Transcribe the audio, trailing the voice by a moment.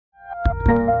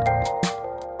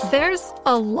There's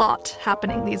a lot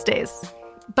happening these days,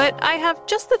 but I have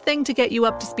just the thing to get you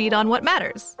up to speed on what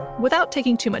matters, without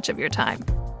taking too much of your time.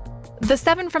 The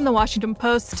 7 from the Washington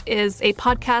Post is a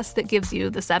podcast that gives you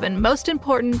the 7 most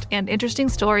important and interesting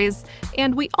stories,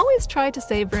 and we always try to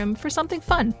save room for something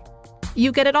fun.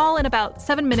 You get it all in about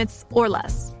 7 minutes or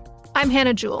less. I'm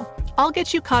Hannah Jewell. I'll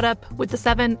get you caught up with the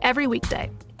 7 every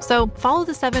weekday, so follow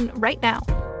the 7 right now.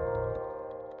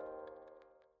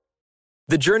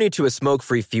 The journey to a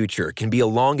smoke-free future can be a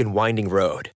long and winding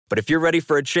road, but if you're ready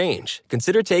for a change,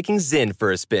 consider taking Zyn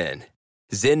for a spin.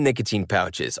 Zyn nicotine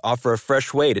pouches offer a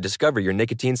fresh way to discover your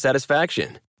nicotine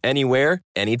satisfaction. Anywhere,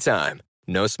 anytime.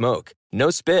 No smoke, no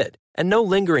spit, and no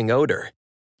lingering odor.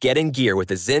 Get in gear with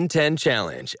the Zyn 10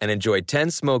 Challenge and enjoy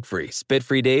 10 smoke-free,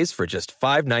 spit-free days for just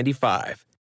 $5.95.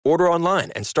 Order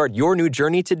online and start your new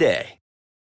journey today.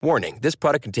 Warning, this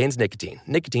product contains nicotine.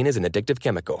 Nicotine is an addictive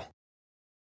chemical.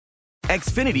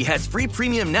 Xfinity has free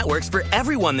premium networks for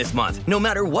everyone this month, no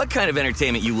matter what kind of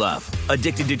entertainment you love.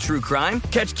 Addicted to true crime?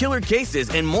 Catch killer cases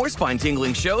and more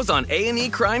spine-tingling shows on A&E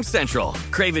Crime Central.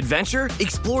 Crave adventure?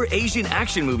 Explore Asian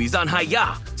action movies on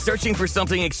Hi-YAH. Searching for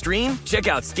something extreme? Check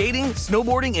out skating,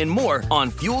 snowboarding, and more on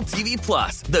Fuel TV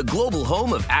Plus, the global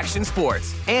home of action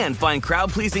sports. And find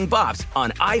crowd-pleasing bops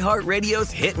on iHeartRadio's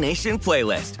Hit Nation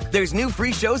playlist. There's new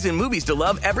free shows and movies to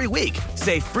love every week.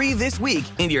 Say free this week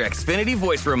in your Xfinity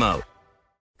voice remote.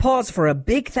 Pause for a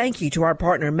big thank you to our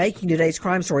partner making today's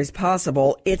crime stories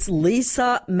possible. It's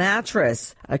Leesa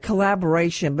Mattress, a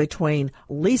collaboration between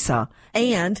Leesa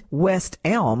and West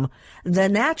Elm. The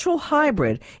natural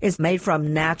hybrid is made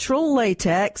from natural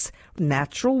latex,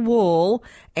 natural wool,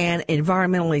 and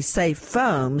environmentally safe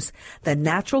foams. The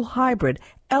natural hybrid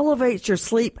elevates your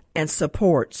sleep and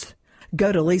supports.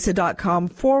 Go to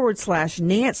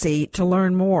Leesa.com/Nancy to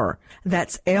learn more.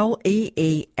 That's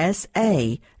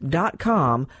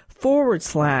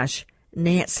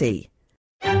LEESA.com/Nancy.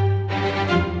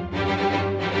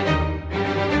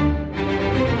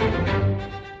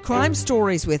 Crime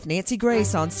Stories with Nancy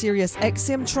Grace on Sirius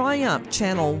XM Triumph,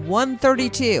 Channel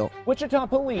 132. Wichita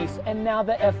police and now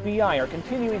the FBI are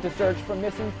continuing to search for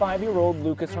missing 5-year-old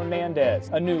Lucas Hernandez.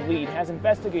 A new lead has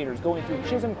investigators going through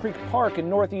Chisholm Creek Park in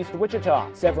northeast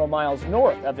Wichita, several miles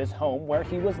north of his home where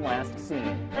he was last seen.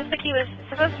 Looks like he was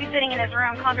supposed to be sitting in his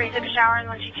room. Condre took a shower, and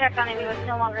when she checked on him, he was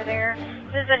no longer there.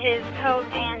 Says that his coat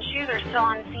and shoes are still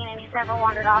on scene, and he's never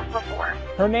wandered off before.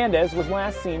 Hernandez was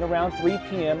last seen around 3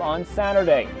 p.m. on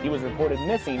Saturday. He was reported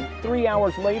missing 3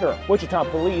 hours later. Wichita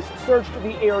police searched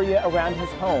the area around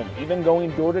his home, even going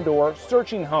door-to-door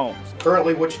searching homes.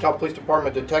 Currently, Wichita Police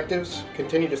Department detectives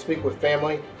continue to speak with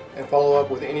family and follow up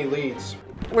with any leads.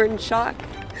 We're in shock.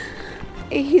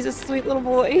 He's a sweet little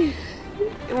boy,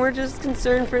 and we're just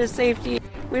concerned for his safety.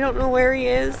 We don't know where he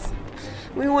is.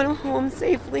 We want him home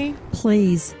safely.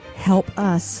 Please help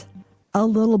us. A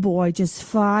little boy, just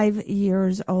 5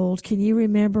 years old. Can you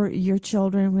remember your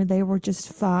children when they were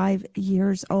just 5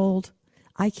 years old?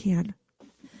 I can.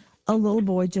 A little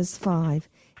boy, just 5,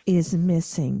 is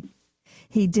missing.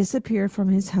 He disappeared from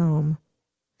his home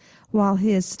while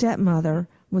his stepmother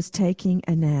was taking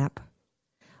a nap.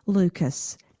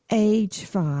 Lucas, age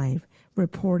 5,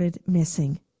 reported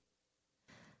missing.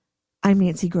 I'm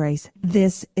Nancy Grace.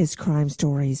 This is Crime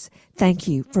Stories. Thank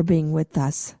you for being with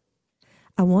us.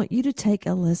 I want you to take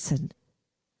a listen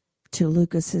to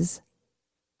Lucas's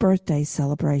birthday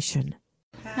celebration.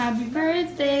 Happy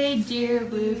birthday, dear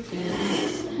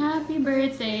Lucas. Happy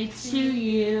birthday to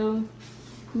you.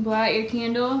 Blow out your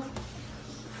candle.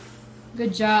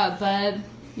 Good job, bud.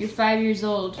 You're 5 years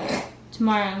old.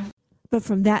 Tomorrow. But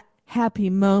from that happy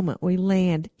moment, we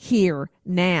land here,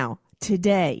 now,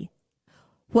 today.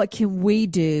 What can we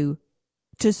do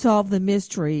to solve the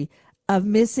mystery of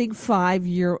missing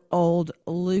 5-year-old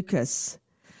Lucas?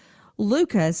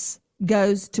 Lucas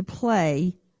goes to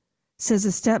play, says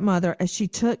a stepmother, as she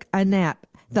took a nap.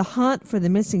 The hunt for the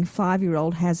missing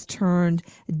 5-year-old has turned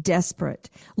desperate.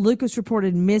 Lucas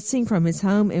reported missing from his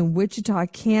home in Wichita,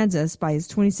 Kansas by his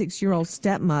 26-year-old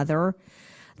stepmother.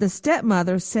 The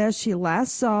stepmother says she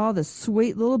last saw the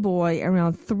sweet little boy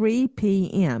around 3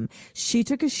 p.m. She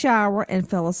took a shower and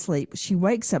fell asleep. She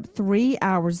wakes up 3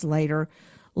 hours later.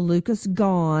 Lucas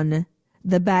gone,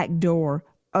 the back door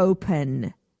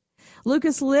open.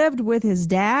 Lucas lived with his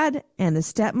dad and the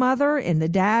stepmother in the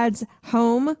dad's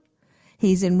home.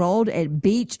 He's enrolled at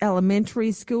Beach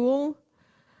Elementary School.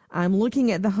 I'm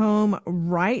looking at the home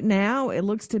right now. It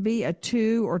looks to be a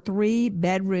 2 or 3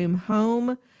 bedroom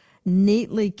home,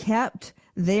 neatly kept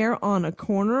there on a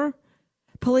corner.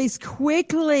 Police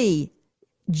quickly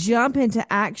jump into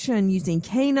action using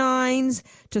canines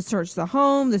to search the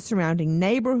home, the surrounding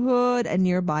neighborhood, a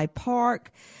nearby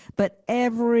park. But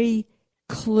every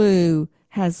clue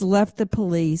has left the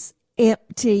police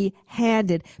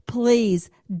empty-handed. Please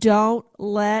don't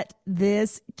let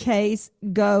this case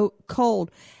go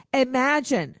cold.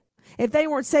 Imagine if they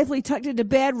weren't safely tucked into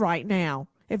bed right now,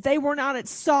 if they were not at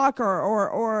soccer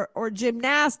or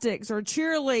gymnastics or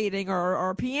cheerleading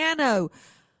or piano.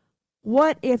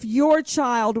 What if your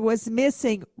child was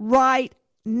missing right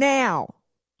now?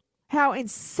 How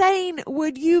insane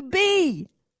would you be?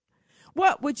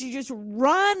 What, would you just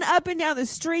run up and down the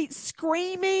street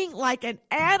screaming like an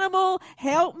animal?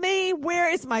 Help me. Where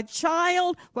is my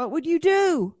child? What would you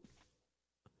do?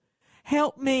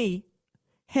 Help me.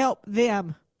 Help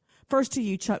them. First to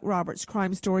you, Chuck Roberts,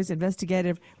 Crime Stories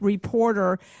investigative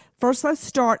reporter. First, let's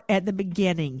start at the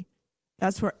beginning.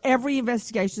 That's where every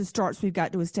investigation starts. We've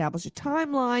got to establish a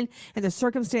timeline and the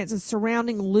circumstances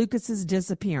surrounding Lucas's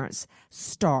disappearance.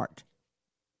 Start.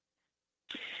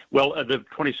 Well, the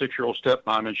 26-year-old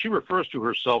stepmom, and she refers to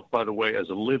herself, by the way, as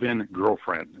a live-in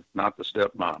girlfriend, not the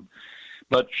stepmom.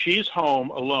 But she's home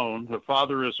alone. Her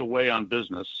father is away on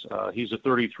business. He's a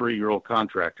 33-year-old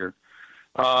contractor.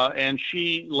 And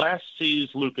she last sees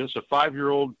Lucas, a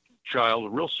 5-year-old child, a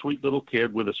real sweet little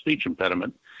kid with a speech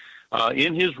impediment,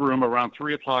 in his room around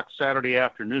 3 o'clock Saturday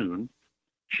afternoon.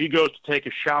 She goes to take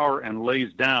a shower and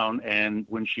lays down, and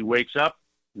when she wakes up,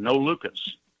 no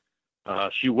Lucas.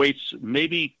 She waits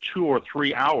maybe 2 or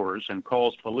 3 hours and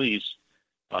calls police,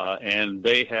 and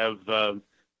they have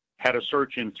had a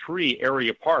search in 3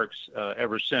 area parks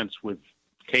ever since with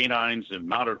canines and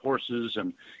mounted horses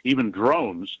and even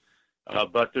drones,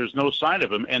 but there's no sign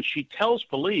of him. And she tells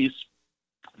police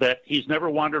that he's never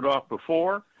wandered off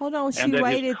before. Hold on, she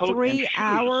waited 3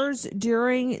 hours.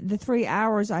 During the 3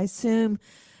 hours, I assume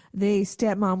the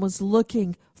stepmom was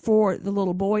looking for the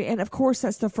little boy. And, of course,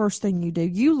 that's the first thing you do.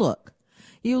 You look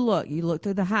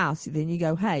through the house. Then you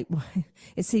go, hey,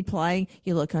 is he playing?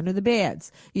 You look under the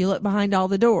beds. You look behind all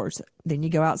the doors. Then you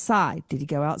go outside. Did he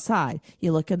go outside?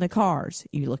 You look in the cars.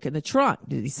 You look in the trunk.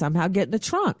 Did he somehow get in the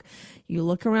trunk? You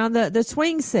look around the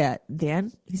swing set.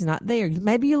 Then he's not there.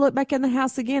 Maybe you look back in the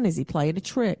house again. Is he playing a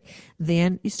trick?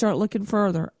 Then you start looking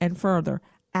further and further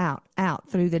out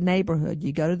through the neighborhood.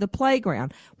 You go to the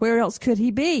playground. Where else could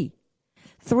he be?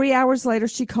 3 hours later,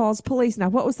 she calls police. Now,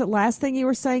 what was the last thing you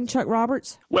were saying, Chuck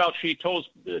Roberts? Well, she tells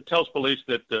police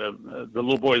that the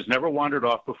little boy has never wandered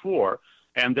off before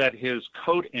and that his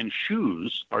coat and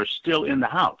shoes are still in the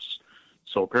house.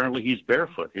 So apparently he's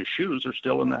barefoot. His shoes are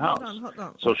still in the house. Hold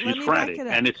on. So she's frantic.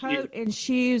 And it's coat and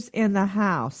shoes in the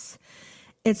house.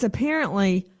 It's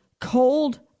apparently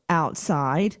cold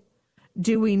outside.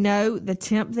 Do we know the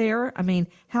temp there? I mean,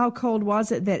 how cold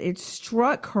was it that it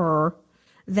struck her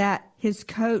that his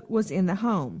coat was in the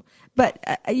home? But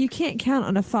you can't count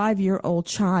on a 5-year-old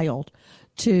child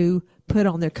to put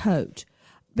on their coat,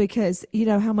 because you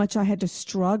know how much I had to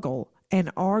struggle and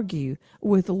argue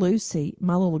with Lucy,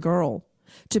 my little girl,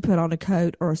 to put on a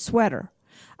coat or a sweater.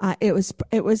 It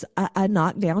was a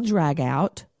knockdown, drag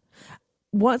out.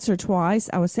 Once or twice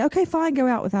I would say, okay, fine, go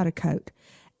out without a coat.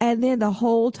 And then the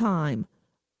whole time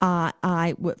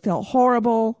I felt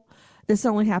horrible. This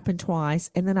only happened twice.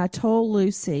 And then I told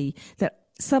Lucy that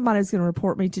somebody was going to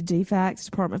report me to DFACS,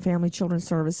 Department of Family Children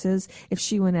Services, if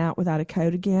she went out without a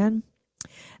coat again.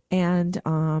 And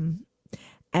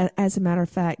as a matter of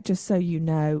fact, just so you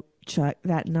know, Chuck,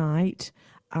 that night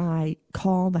I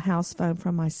called the house phone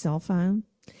from my cell phone,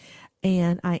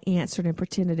 and I answered and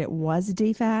pretended it was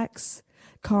DFACS,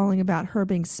 calling about her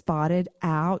being spotted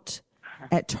out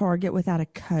at Target without a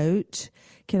coat.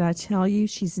 Can I tell you,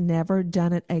 she's never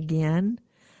done it again.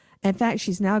 In fact,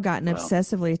 she's now gotten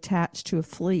obsessively attached to a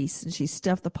fleece, and she's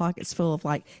stuffed the pockets full of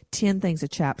like 10 things of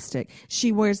chapstick.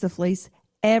 She wears the fleece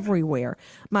everywhere.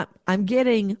 I'm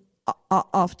getting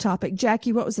off topic.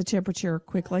 Jackie, what was the temperature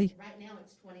quickly? Right now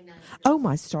it's 29. Oh,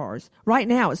 my stars. Right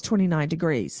now it's 29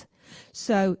 degrees.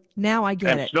 So now I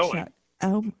get and it. Snowing.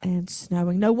 Oh, and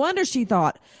snowing. No wonder she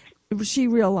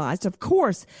realized, of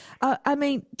course.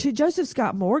 To Joseph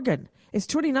Scott Morgan, it's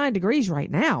 29 degrees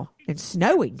right now and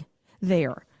snowing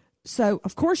there. So,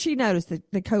 of course, she noticed that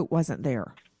the coat wasn't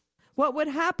there. What would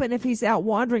happen if he's out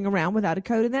wandering around without a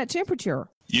coat in that temperature?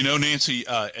 You know, Nancy,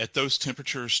 at those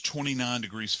temperatures, 29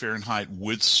 degrees Fahrenheit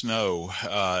with snow,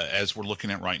 as we're looking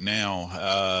at right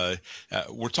now,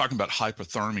 we're talking about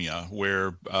hypothermia,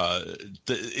 where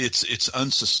it's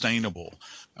unsustainable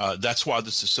That's why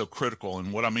this is so critical.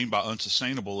 And what I mean by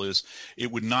unsustainable is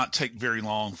it would not take very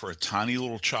long for a tiny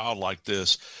little child like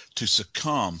this to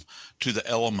succumb to the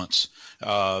elements.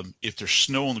 If there's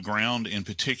snow on the ground in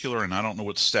particular, and I don't know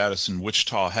what the status in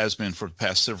Wichita has been for the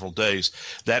past several days,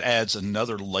 that adds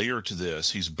another layer to this.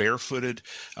 He's barefooted.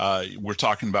 We're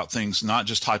talking about things not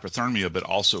just hypothermia, but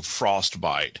also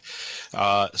frostbite.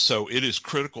 So it is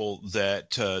critical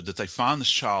that they find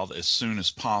this child as soon as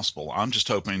possible. I'm just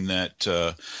hoping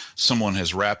that someone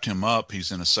has wrapped him up.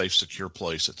 He's in a safe, secure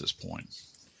place at this point.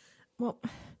 Well,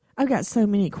 I've got so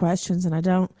many questions, and I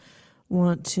don't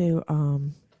want to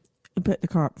put the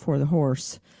cart before the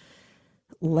horse.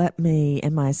 Let me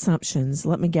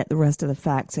get the rest of the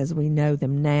facts as we know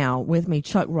them now. With me,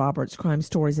 Chuck Roberts, Crime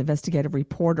Stories investigative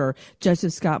reporter,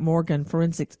 Joseph Scott Morgan,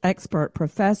 forensics expert,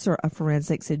 professor of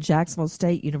forensics at Jacksonville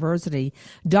State University,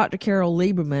 Dr. Carol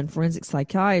Lieberman, forensic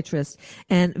psychiatrist,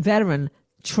 and veteran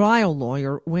trial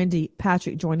lawyer Wendy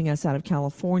Patrick joining us out of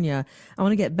California. I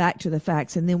want to get back to the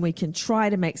facts, and then we can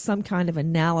try to make some kind of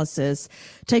analysis.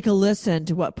 Take a listen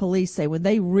to what police say when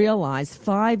they realize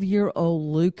 5-year-old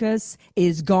Lucas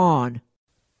is gone.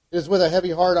 It is with a heavy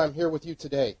heart I'm here with you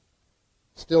today.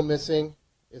 Still missing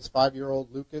is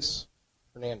 5-year-old Lucas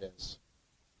Hernandez.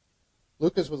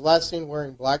 Lucas was last seen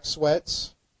wearing black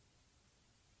sweats,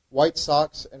 white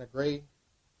socks, and a gray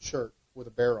shirt with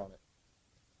a bear on it.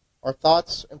 Our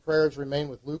thoughts and prayers remain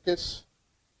with Lucas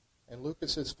and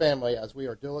Lucas's family as we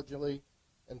are diligently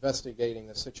investigating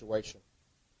the situation.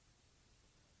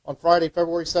 On Friday,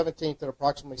 February 17th at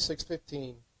approximately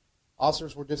 6:15,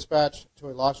 officers were dispatched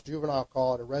to a lost juvenile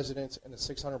call at a residence in the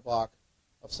 600 block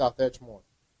of South Edgemore.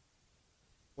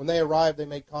 When they arrived, they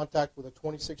made contact with a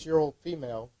 26-year-old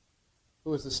female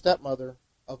who is the stepmother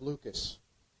of Lucas.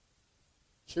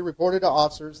 She reported to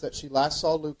officers that she last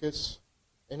saw Lucas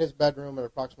in his bedroom at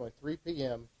approximately 3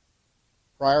 p.m.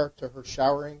 prior to her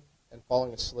showering and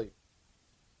falling asleep.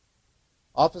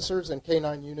 Officers and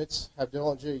K-9 units have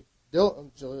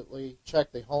diligently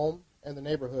checked the home and the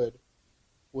neighborhood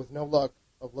with no luck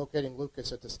of locating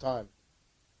Lucas at this time.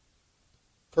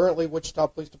 Currently, Wichita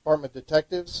Police Department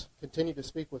detectives continue to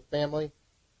speak with family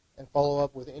and follow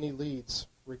up with any leads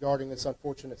regarding this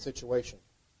unfortunate situation.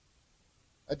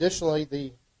 Additionally,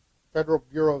 the Federal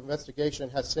Bureau of Investigation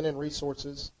has sent in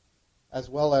resources as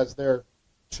well as their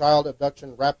Child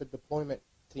Abduction Rapid Deployment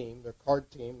Team, their CARD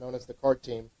team, known as the CARD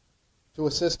team, to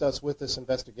assist us with this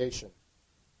investigation.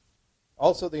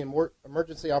 Also, the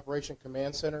Emergency Operation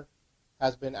Command Center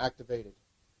has been activated.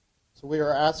 So we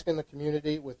are asking the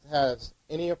community has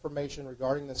any information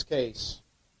regarding this case,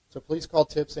 so please call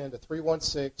tips in to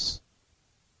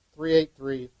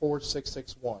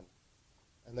 316-383-4661.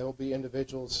 And there will be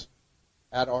individuals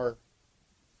at our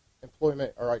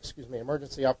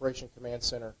Emergency Operation Command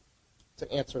Center to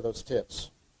answer those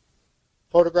tips.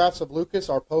 Photographs of Lucas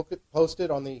are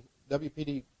posted on the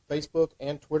WPD Facebook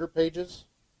and Twitter pages.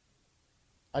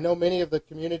 I know many of the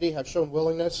community have shown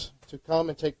willingness to come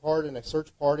and take part in a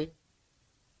search party,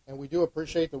 and we do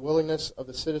appreciate the willingness of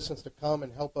the citizens to come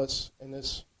and help us in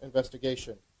this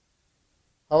investigation.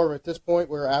 However, at this point,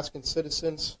 we're asking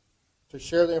citizens to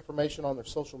share the information on their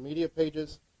social media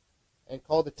pages and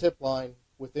call the tip line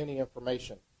with any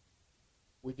information.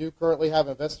 We do currently have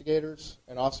investigators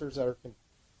and officers that are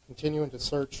continuing to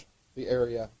search the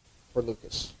area for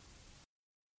Lucas.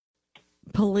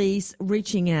 Police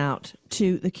reaching out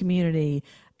to the community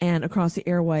and across the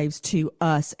airwaves to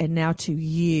us and now to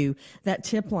you. That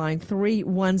tip line,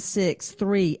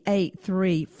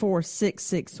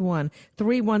 316-383-4661,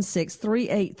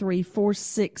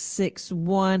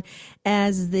 316-383-4661.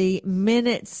 As the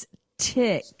minutes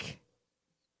tick,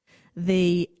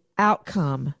 the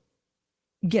outcome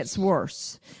gets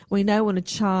worse. We know when a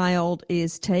child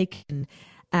is taken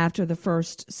after the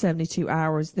first 72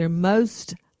 hours, they're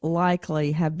most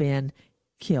likely have been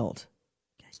killed.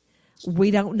 We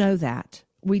don't know that.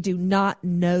 We do not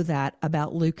know that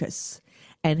about Lucas,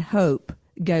 and hope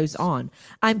goes on.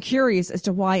 I'm curious as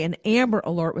to why an Amber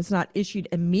Alert was not issued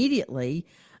immediately,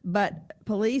 but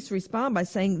police respond by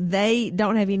saying they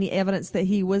don't have any evidence that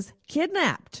he was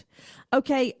kidnapped.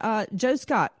 Okay, Joe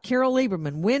Scott, Carol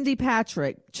Lieberman, Wendy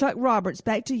Patrick, Chuck Roberts,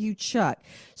 back to you, Chuck.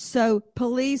 So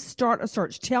police start a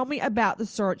search. Tell me about the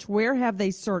search. Where have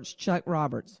they searched, Chuck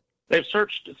Roberts? They've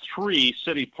searched 3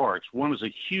 city parks. One is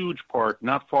a huge park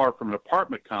not far from an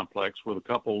apartment complex where the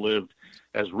couple lived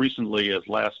as recently as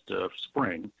last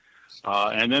spring.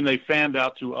 And then they fanned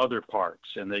out to other parks,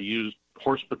 and they used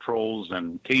horse patrols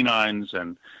and canines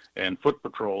and foot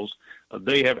patrols.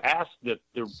 They have asked that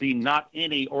there be not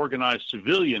any organized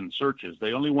civilian searches.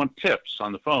 They only want tips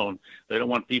on the phone. They don't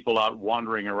want people out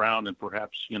wandering around and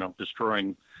perhaps,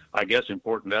 destroying I guess,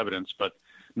 important evidence. But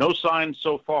no signs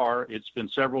so far. It's been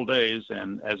several days,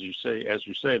 and as you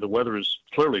say, the weather is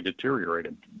clearly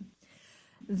deteriorating.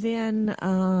 Then,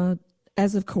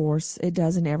 as of course it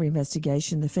does in every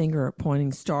investigation, the finger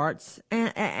pointing starts,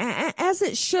 as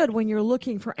it should when you're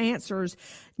looking for answers.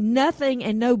 Nothing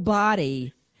and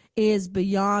nobody is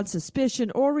beyond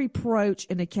suspicion or reproach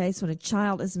in a case when a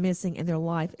child is missing and their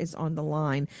life is on the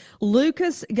line.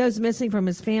 Lucas goes missing from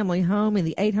his family home in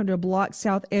the 800 block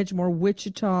South Edgemoor,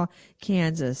 Wichita,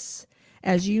 Kansas.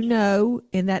 As you know,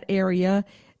 in that area,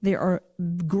 there are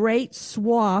great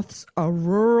swaths of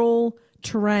rural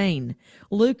terrain.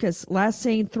 Lucas, last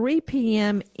seen 3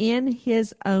 p.m. in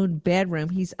his own bedroom.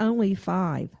 He's only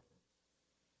 5.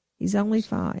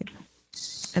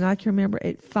 And I can remember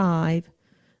at 5,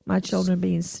 my children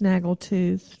being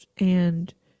snaggle-toothed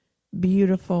and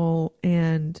beautiful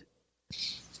and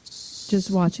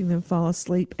just watching them fall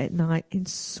asleep at night and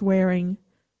swearing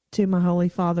to my Holy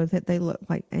Father that they look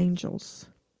like angels.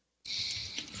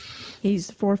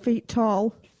 He's 4 feet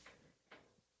tall.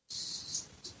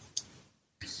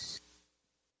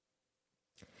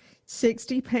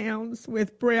 £60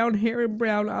 with brown hair and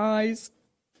brown eyes.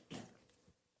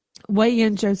 Weigh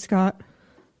in, Joe Scott.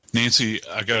 Nancy,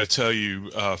 I got to tell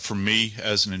you, for me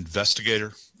as an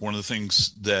investigator, one of the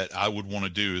things that I would want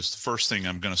to do is the first thing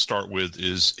I'm going to start with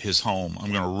is his home.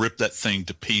 I'm going to rip that thing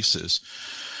to pieces.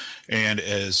 And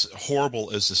as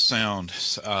horrible as the sound,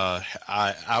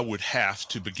 I would have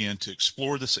to begin to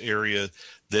explore this area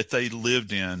that they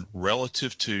lived in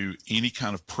relative to any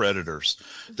kind of predators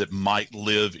that might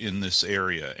live in this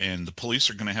area. And the police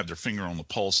are going to have their finger on the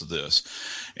pulse of this.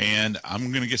 And I'm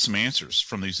going to get some answers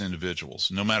from these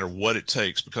individuals, no matter what it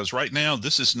takes, because right now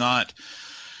this is not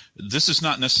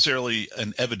necessarily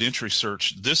an evidentiary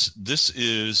search. This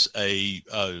is a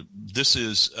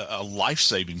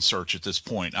life-saving search at this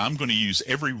point. I'm going to use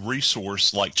every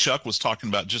resource, like Chuck was talking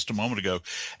about just a moment ago,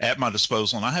 at my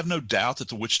disposal. And I have no doubt that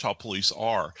the Wichita police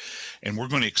are. And we're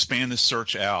going to expand this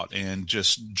search out and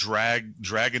just drag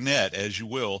a net, as you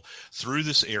will, through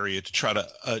this area to try to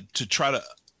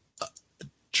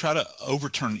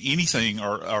overturn anything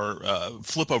or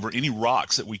flip over any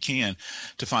rocks that we can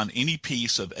to find any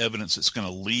piece of evidence that's going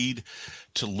to lead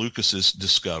to Lucas's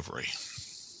discovery.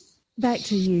 Back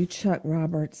to you, Chuck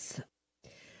Roberts.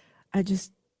 I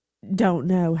just don't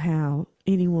know how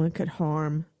anyone could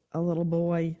harm a little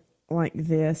boy like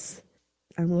this.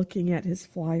 I'm looking at his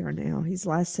flyer now. He's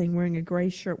last seen wearing a gray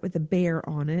shirt with a bear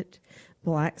on it,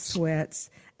 black sweats,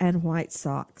 and white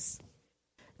socks.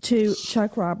 To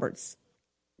Chuck Roberts,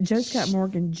 Joe Scott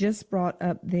Morgan just brought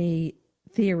up the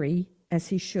theory, as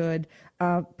he should,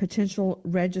 of potential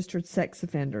registered sex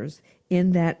offenders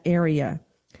in that area.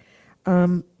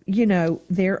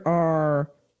 There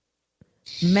are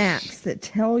maps that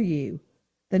tell you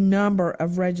the number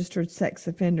of registered sex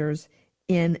offenders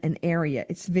in an area.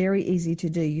 It's very easy to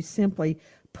do. You simply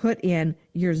put in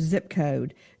your zip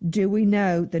code. Do we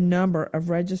know the number of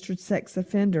registered sex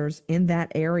offenders in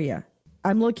that area?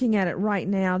 I'm looking at it right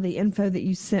now, the info that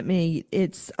you sent me.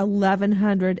 It's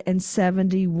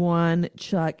 1,171,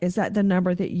 Chuck. Is that the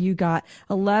number that you got?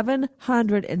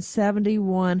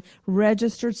 1,171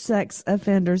 registered sex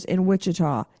offenders in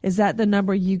Wichita. Is that the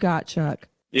number you got, Chuck?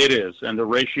 It is, and the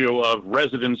ratio of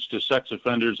residents to sex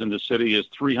offenders in the city is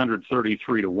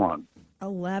 333 to 1.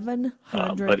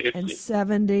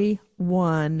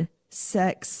 1,171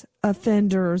 sex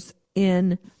offenders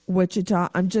in Wichita.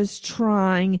 I'm just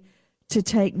trying to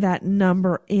take that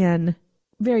number in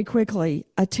very quickly.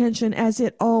 Attention, as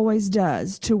it always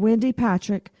does, to Wendy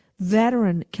Patrick,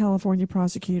 veteran California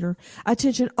prosecutor.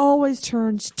 Attention always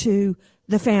turns to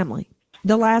the family,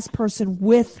 the last person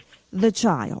with the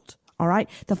child. All right?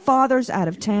 The father's out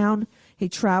of town. He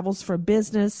travels for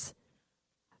business.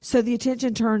 So the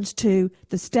attention turns to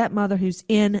the stepmother who's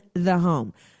in the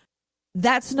home.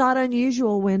 That's not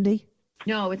unusual, Wendy.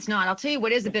 No, it's not. I'll tell you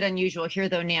what is a bit unusual here,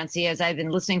 though, Nancy, as I've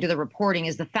been listening to the reporting,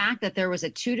 is the fact that there was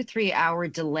a 2 to 3 hour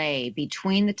delay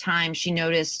between the time she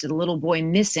noticed the little boy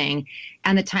missing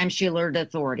and the time she alerted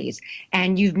authorities.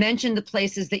 And you've mentioned the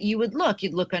places that you would look.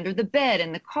 You'd look under the bed,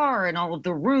 in the car, and all of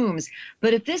the rooms.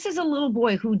 But if this is a little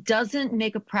boy who doesn't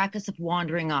make a practice of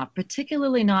wandering off,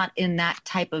 particularly not in that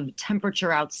type of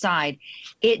temperature outside,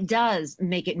 it does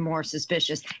make it more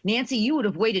suspicious. Nancy, you would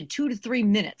have waited 2 to 3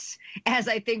 minutes, as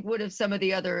I think would have some of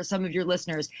your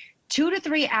listeners. 2 to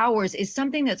 3 hours is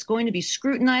something that's going to be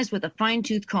scrutinized with a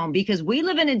fine-tooth comb, because we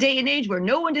live in a day and age where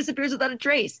no one disappears without a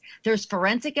trace. There's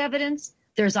forensic evidence,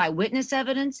 there's eyewitness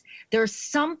evidence, there's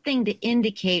something to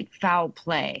indicate foul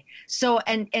play. So,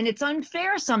 and it's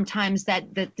unfair sometimes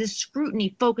that this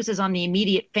scrutiny focuses on the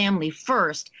immediate family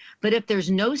first, but if there's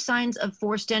no signs of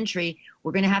forced entry,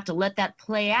 we're going to have to let that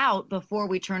play out before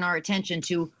we turn our attention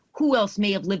to who else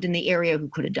may have lived in the area who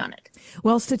could have done it.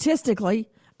 Well, statistically,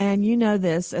 and you know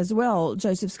this as well,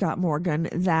 Joseph Scott Morgan,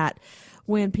 that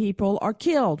when people are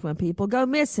killed, when people go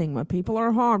missing, when people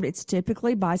are harmed, it's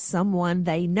typically by someone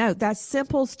they know. That's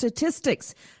simple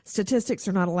statistics. Statistics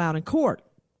are not allowed in court.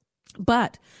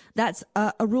 But that's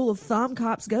a rule of thumb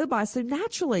cops go by. So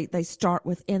naturally, they start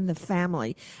within the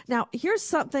family. Now, here's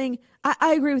something.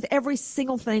 I agree with every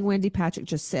single thing Wendy Patrick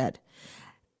just said.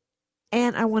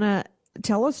 And I want to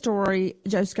tell a story,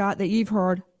 Joe Scott, that you've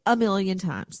heard a million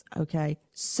times. Okay.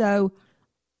 So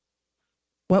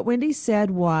what Wendy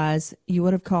said was you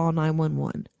would have called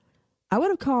 911. I would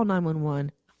have called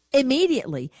 911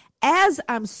 immediately as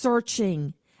I'm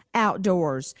searching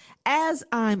outdoors, as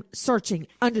I'm searching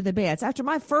under the beds. After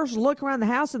my first look around the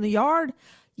house and the yard,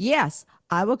 yes,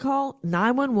 I will call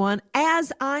 911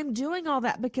 as I'm doing all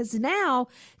that, because now,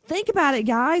 think about it,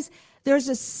 guys, there's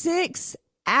a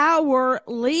 6-hour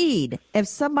lead if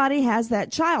somebody has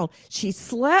that child. She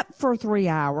slept for 3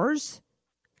 hours.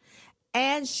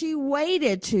 And she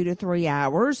waited 2 to 3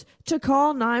 hours to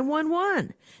call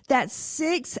 911. That's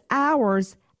 6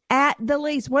 hours at the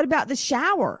least. What about the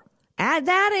shower? Add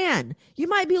that in. You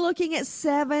might be looking at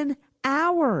 7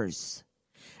 hours.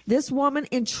 This woman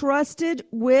entrusted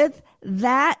with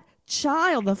that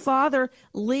child. The father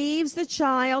leaves the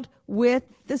child with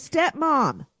the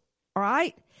stepmom. All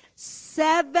right?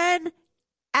 7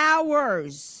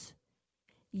 hours.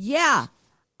 Yeah,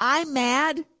 I'm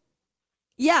mad.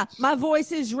 Yeah, my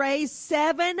voice is raised.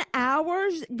 7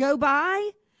 hours go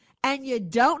by and you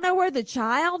don't know where the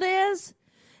child is?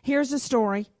 Here's a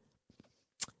story.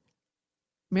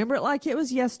 Remember it like it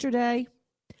was yesterday?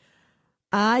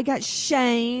 I got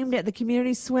shamed at the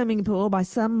community swimming pool by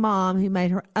some mom who made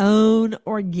her own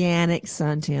organic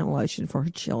suntan lotion for her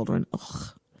children. Ugh.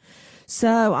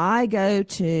 So I go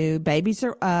to Babies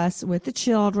R Us with the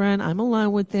children. I'm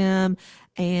alone with them.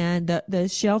 And the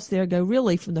shelves there go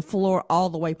really from the floor all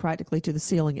the way practically to the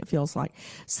ceiling, it feels like.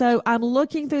 So I'm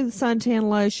looking through the suntan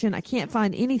lotion. I can't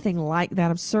find anything like that.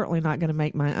 I'm certainly not going to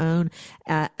make my own.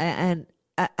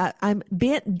 I'm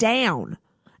bent down.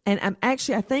 And I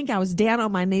think I was down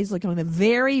on my knees looking on the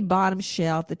very bottom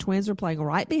shelf. The twins were playing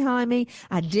right behind me.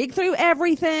 I dig through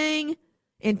everything,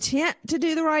 intent to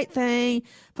do the right thing.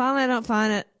 Finally, I don't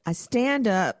find it. I stand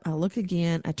up. I look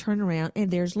again. I turn around,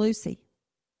 and there's Lucy.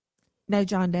 No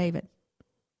John David.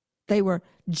 They were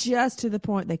just to the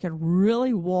point they could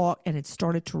really walk and had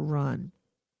started to run.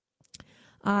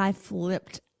 I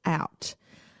flipped out.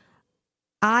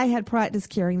 I had practiced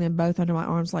carrying them both under my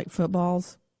arms like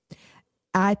footballs.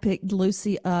 I picked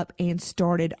Lucy up and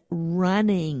started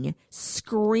running,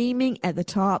 screaming at the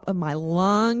top of my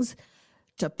lungs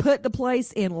to put the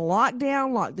place in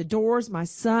lockdown, lock the doors. My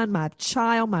son, my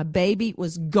child, my baby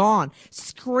was gone.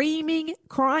 Screaming,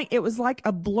 crying. It was like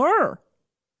a blur.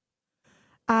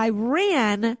 I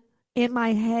ran in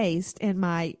my haste and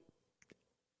my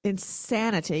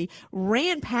insanity,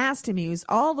 ran past him. He was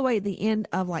all the way at the end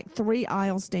of like 3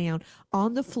 aisles down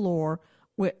on the floor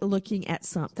looking at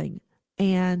something.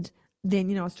 And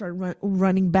then, I started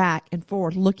running back and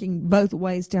forth, looking both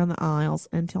ways down the aisles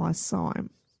until I saw him.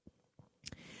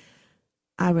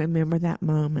 I remember that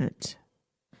moment.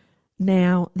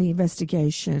 Now, the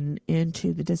investigation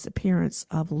into the disappearance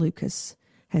of Lucas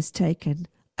has taken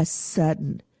a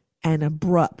sudden and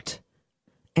abrupt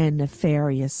and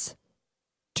nefarious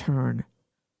turn.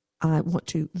 I want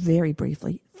to very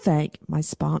briefly thank my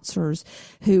sponsors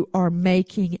who are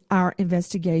making our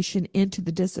investigation into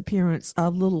the disappearance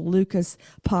of little Lucas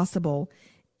possible.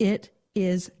 It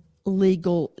is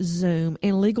LegalZoom.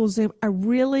 And LegalZoom, I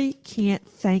really can't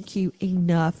thank you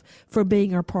enough for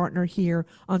being our partner here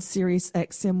on Sirius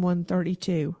XM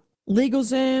 132.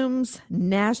 LegalZoom's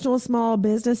National Small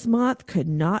Business Month could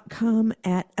not come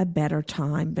at a better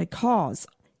time because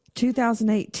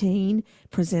 2018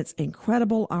 presents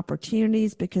incredible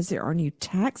opportunities because there are new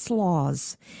tax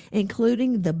laws,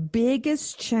 including the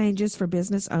biggest changes for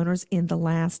business owners in the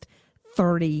last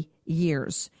 30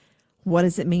 years. What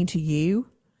does it mean to you?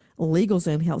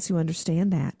 LegalZoom helps you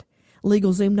understand that.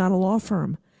 LegalZoom, not a law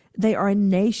firm. They are a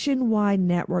nationwide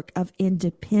network of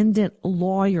independent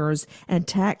lawyers and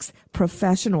tax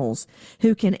professionals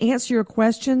who can answer your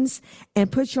questions and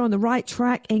put you on the right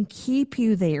track and keep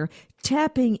you there,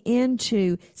 tapping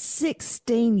into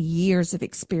 16 years of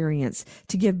experience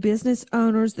to give business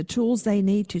owners the tools they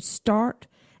need to start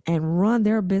and run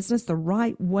their business the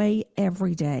right way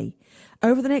every day.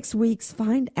 Over the next weeks,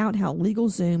 find out how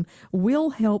LegalZoom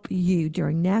will help you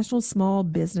during National Small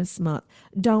Business Month.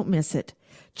 Don't miss it.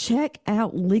 Check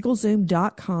out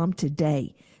LegalZoom.com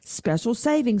today. Special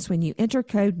savings when you enter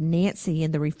code Nancy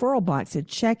in the referral box at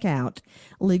checkout.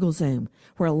 LegalZoom,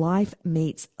 where life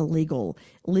meets legal.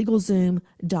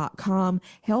 LegalZoom.com,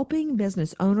 helping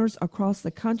business owners across the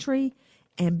country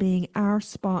and being our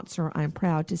sponsor, I'm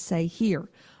proud to say, here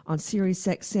on Sirius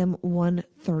XM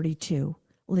 132.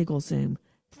 LegalZoom,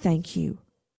 thank you.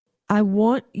 I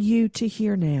want you to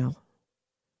hear now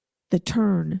the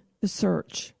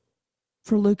search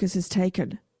for Lucas is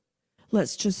taken.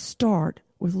 Let's just start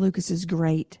with Lucas's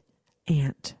great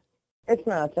aunt. It's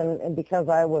nuts, and because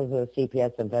I was a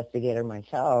CPS investigator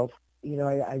myself,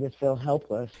 I just feel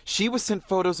helpless. She was sent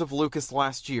photos of Lucas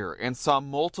last year and saw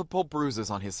multiple bruises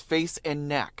on his face and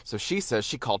neck, so she says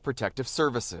she called Protective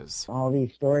Services. All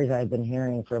these stories I've been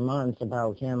hearing for months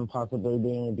about him possibly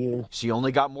being abused. She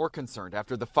only got more concerned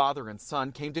after the father and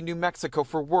son came to New Mexico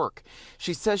for work.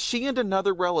 She says she and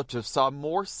another relative saw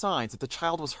more signs that the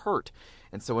child was hurt,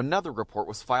 and so another report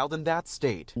was filed in that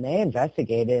state. And they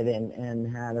investigated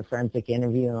and had a forensic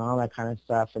interview and all that kind of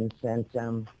stuff and sent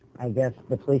I guess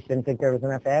the police didn't think there was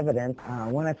enough evidence.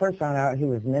 When I first found out he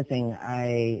was missing,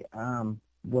 I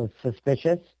was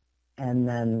suspicious and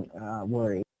then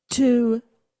worried. To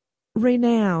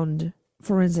renowned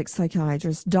forensic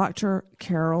psychiatrist Dr.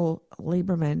 Carol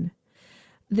Lieberman,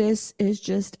 this is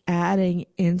just adding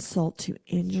insult to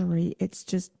injury. It's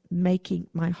just making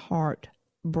my heart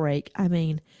break. I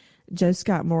mean, Joe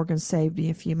Scott Morgan saved me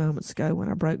a few moments ago when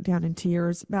I broke down in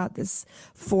tears about this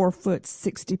 4-foot,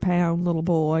 60-pound little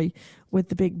boy with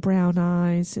the big brown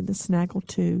eyes and the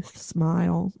snaggletooth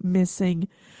smile missing.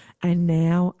 And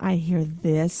now I hear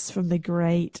this from the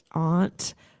great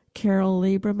aunt, Carol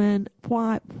Lieberman.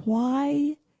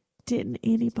 Why didn't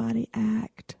anybody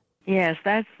act? Yes,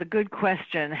 that's the good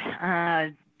question.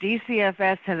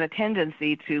 DCFS has a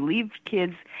tendency to leave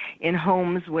kids in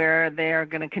homes where they're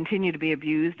going to continue to be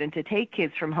abused and to take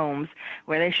kids from homes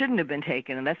where they shouldn't have been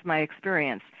taken, and that's my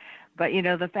experience. But,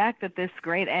 the fact that this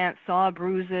great aunt saw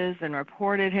bruises and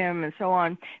reported him and so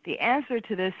on, the answer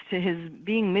to this, to his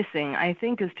being missing, I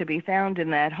think is to be found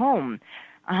in that home,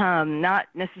 not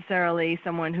necessarily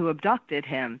someone who abducted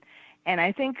him. And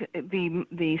I think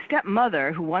the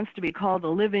stepmother who wants to be called a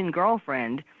live-in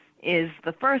girlfriend is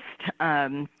the first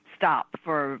stop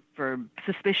for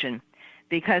suspicion,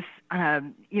 because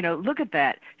look at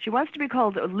that. She wants to be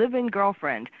called a live-in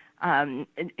girlfriend.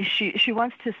 She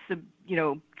wants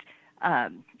to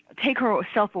take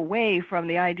herself away from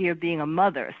the idea of being a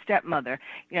mother, a stepmother.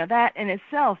 That in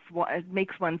itself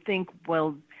makes one think,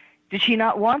 well, did she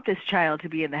not want this child to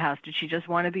be in the house? Did she just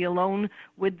want to be alone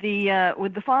with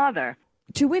the father?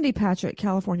 To Wendy Patrick,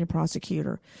 California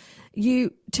prosecutor,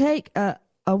 you take a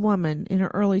woman in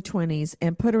her early 20s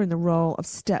and put her in the role of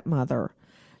stepmother.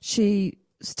 She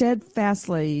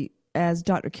steadfastly, as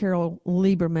Dr. Carol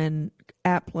Lieberman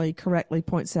aptly, correctly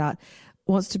points out,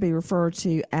 wants to be referred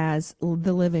to as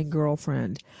the living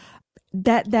girlfriend.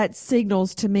 That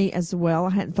signals to me as well. I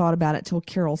hadn't thought about it till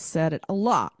Carol said it a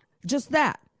lot. Just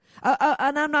that.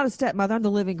 And I'm not a stepmother. I'm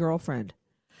the living girlfriend.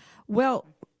 Well,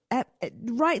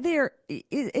 right there,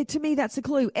 to me, that's a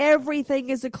clue. Everything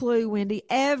is a clue, Wendy.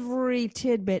 Every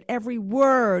tidbit, every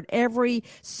word, every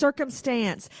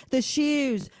circumstance, the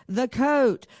shoes, the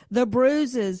coat, the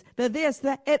bruises, the this,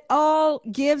 that, it all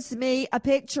gives me a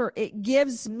picture. It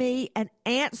gives me an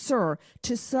answer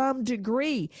to some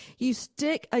degree. You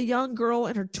stick a young girl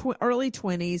in her early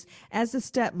 20s as the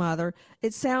stepmother.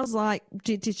 It sounds like,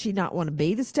 did she not want to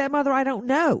be the stepmother? I don't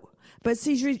know. But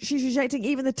she's rejecting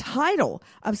even the title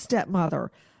of stepmother.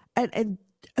 And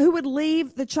who would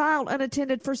leave the child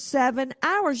unattended for 7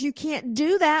 hours? You can't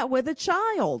do that with a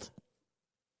child.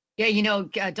 Yeah,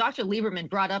 Dr.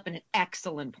 Lieberman brought up an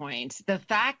excellent point. The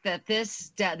fact that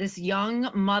this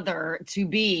young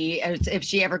mother-to-be, if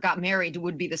she ever got married,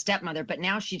 would be the stepmother, but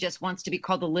now she just wants to be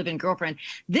called the live-in girlfriend.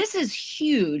 This is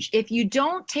huge. If you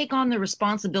don't take on the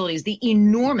responsibilities, the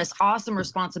enormous, awesome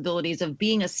responsibilities of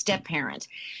being a step-parent,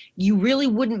 you really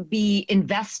wouldn't be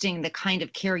investing the kind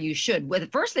of care you should. Well, the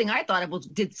first thing I thought of was,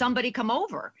 did somebody come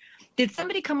over? Did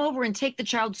somebody come over and take the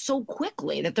child so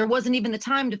quickly that there wasn't even the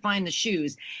time to find the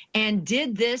shoes? And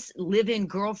did this live-in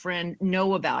girlfriend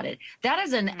know about it? That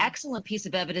is an excellent piece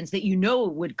of evidence that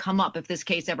would come up if this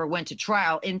case ever went to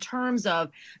trial, in terms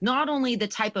of not only the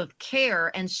type of care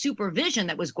and supervision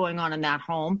that was going on in that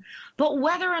home, but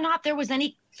whether or not there was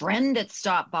any friend that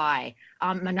stopped by,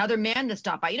 another man that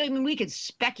stopped by. You know, I mean, we could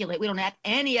speculate. We don't have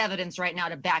any evidence right now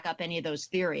to back up any of those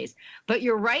theories. But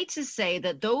you're right to say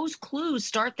that those clues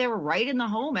start there right in the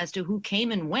home as to who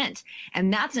came and went.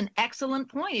 And that's an excellent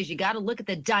point, is you got to look at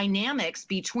the dynamics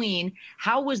between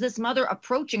how was this mother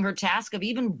approaching her task of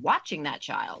even watching that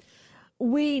child.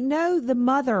 We know the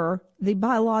mother, the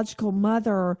biological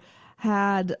mother,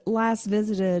 had last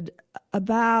visited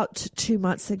about 2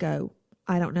 months ago.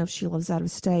 I don't know if she lives out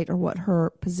of state or what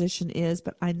her position is,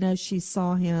 but I know she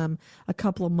saw him a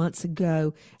couple of months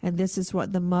ago, and this is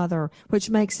what the mother, which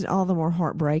makes it all the more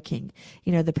heartbreaking.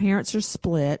 You know, the parents are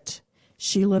split.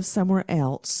 She lives somewhere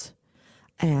else,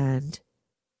 and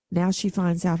now she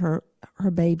finds out her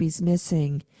baby's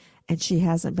missing, and she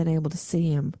hasn't been able to see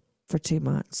him for 2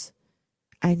 months.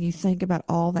 And you think about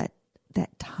all that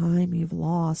time you've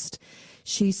lost.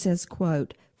 She says,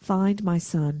 quote, "Find my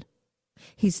son.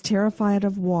 He's terrified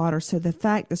of water, so the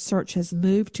fact the search has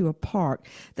moved to a park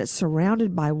that's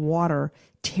surrounded by water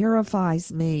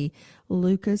terrifies me.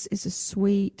 Lucas is a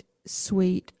sweet,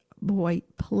 sweet boy.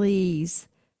 Please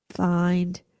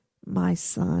find my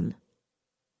son."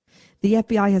 The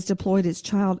FBI has deployed its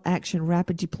Child Action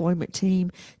Rapid Deployment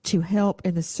Team to help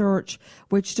in the search.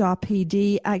 Wichita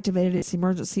PD activated its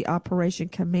Emergency Operation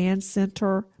Command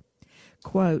Center.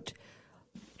 Quote,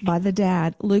 by the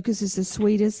dad, "Lucas is the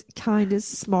sweetest,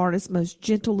 kindest, smartest, most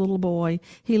gentle little boy.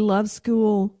 He loves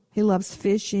school. He loves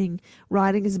fishing,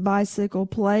 riding his bicycle,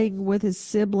 playing with his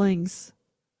siblings.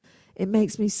 It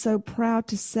makes me so proud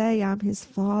to say I'm his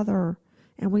father,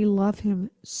 and we love him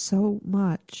so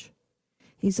much.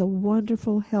 He's a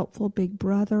wonderful, helpful big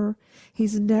brother.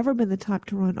 He's never been the type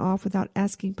to run off without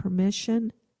asking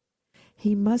permission.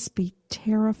 He must be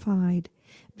terrified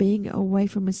being away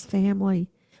from his family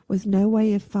with no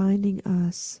way of finding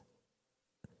us.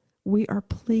 We are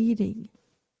pleading."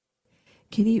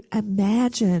 Can you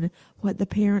imagine what the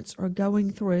parents are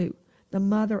going through, the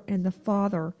mother and the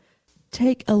father?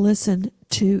 Take a listen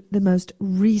to the most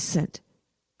recent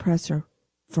presser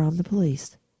from the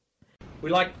police. We'd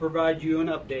like to provide you an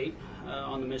update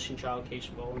on the missing child case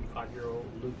involving 5-year-old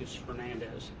Lucas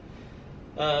Hernandez.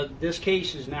 This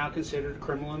case is now considered a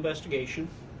criminal investigation.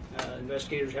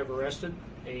 Investigators have arrested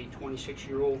a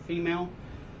 26-year-old female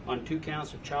on 2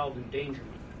 counts of child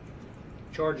endangerment.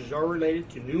 Charges are related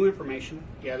to new information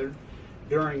gathered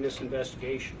during this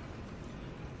investigation.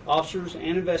 Officers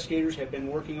and investigators have been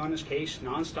working on this case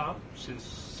nonstop since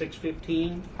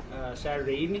 6:15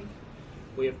 Saturday evening.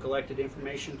 We have collected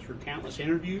information through countless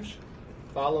interviews,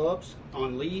 follow-ups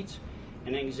on leads,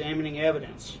 and examining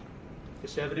evidence.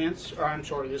 This incident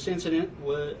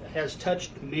has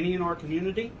touched many in our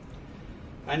community.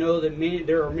 I know that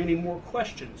there are many more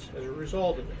questions as a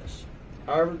result of this.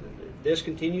 However, this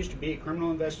continues to be a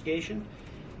criminal investigation,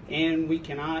 and we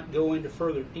cannot go into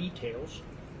further details.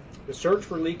 The search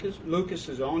for Lucas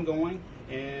is ongoing,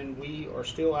 and we are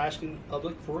still asking the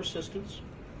public for assistance.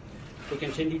 We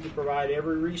continue to provide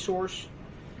every resource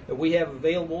that we have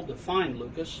available to find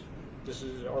Lucas. This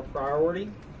is our priority.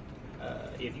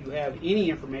 If you have any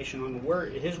information on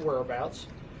his whereabouts,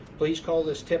 please call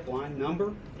this tip line.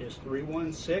 Number is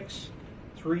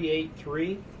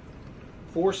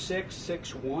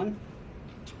 316-383-4661.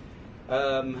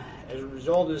 As a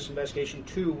result of this investigation,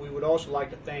 too, we would also like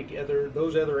to thank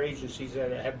those other agencies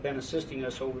that have been assisting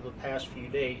us over the past few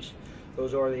days.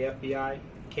 Those are the FBI,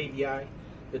 KBI,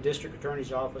 the District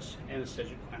Attorney's Office, and the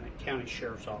Sedgwick County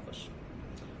Sheriff's Office.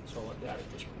 That's all I've got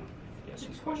at this point. Yes,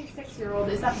 the 26-year-old,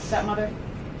 is that the stepmother?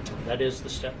 That is the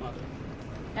stepmother.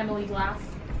 Emily Glass?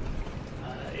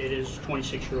 It is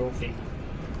 26-year-old female.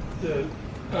 The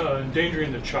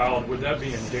endangering the child, would that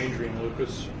be endangering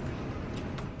Lucas?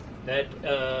 That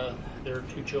there are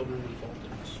 2 children involved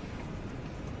in this.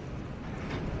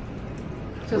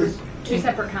 So there's 2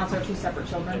 separate counts or 2 separate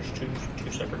children? There's two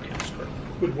separate counts, correct.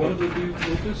 Would one of them be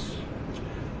Lucas?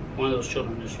 One of those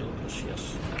children is Lucas,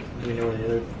 yes. Do we know where the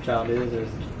other child is, or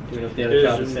do we know if the other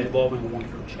child is involving a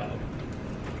 1-year-old child?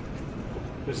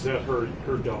 Is that her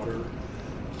daughter?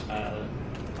 I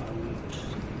won't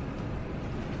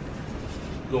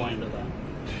go into that.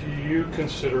 Do you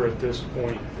consider at this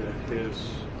point that his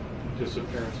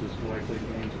disappearance is likely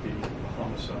going to be a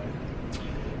homicide?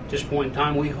 At this point in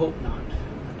time, we hope not.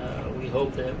 We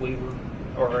hope that we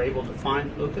are able to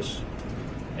find Lucas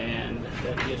and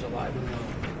that he is alive and well.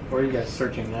 Where are you guys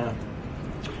searching now?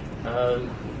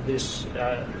 This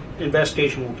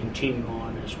investigation will continue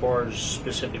on as far as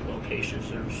specific locations.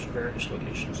 There's various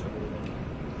locations that we're looking.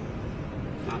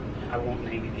 I won't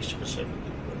name any specific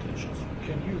locations.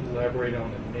 Can you elaborate on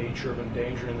the nature of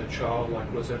endangering the child? Like,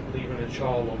 was it leaving a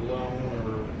child alone,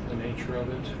 or the nature of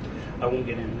it? I won't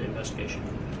get into the investigation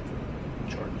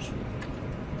charges.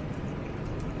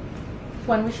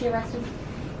 When was she arrested?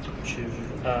 She was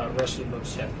arrested about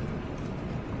 7.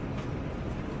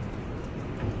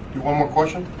 Do one more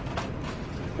question?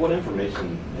 What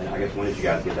information, and I guess when did you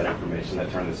guys get that information that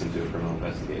turned this into a criminal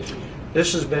investigation?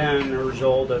 This has been a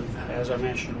result of, as I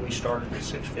mentioned, we started at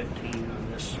 6:15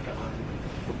 on this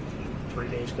 3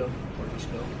 days ago, 4 days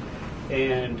ago.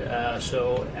 And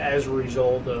so as a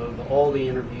result of all the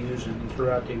interviews and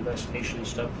throughout the investigation and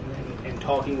stuff, and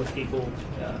talking with people,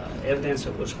 evidence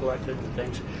that was collected and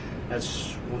things,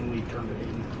 that's when we turned it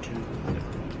into the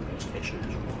criminal investigation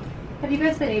as well. Have you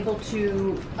guys been able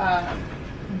to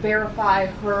verify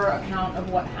her account of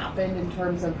what happened in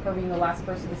terms of her being the last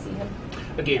person to see him?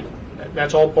 Again,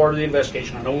 that's all part of the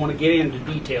investigation. I don't want to get into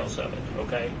details of it,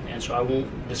 okay? And so I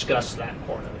won't discuss that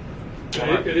part of it.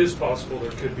 It is possible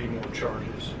there could be more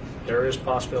charges. There is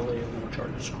possibility of more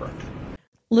charges, correct.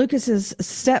 Lucas's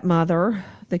stepmother,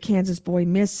 the Kansas boy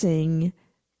missing,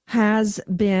 has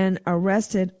been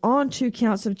arrested on 2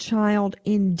 counts of child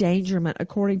endangerment,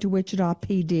 according to Wichita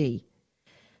PD.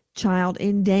 Child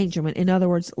endangerment, in other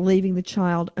words, leaving the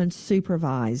child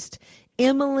unsupervised.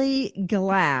 Emily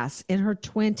Glass, in her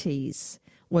 20s,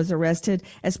 was arrested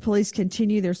as police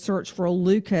continue their search for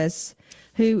Lucas,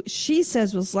 who she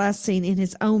says was last seen in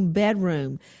his own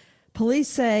bedroom. Police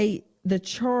say the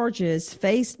charges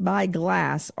faced by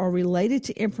Glass are related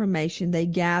to information they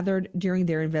gathered during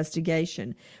their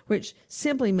investigation, which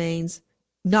simply means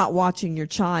not watching your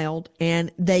child and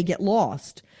they get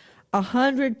lost.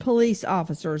 100 police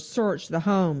officers searched the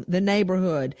home, the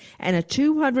neighborhood, and a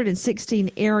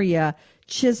 216-area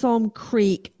Chisholm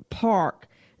Creek Park.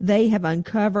 They have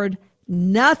uncovered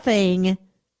nothing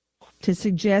to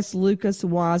suggest Lucas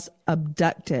was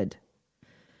abducted.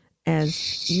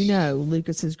 As you know,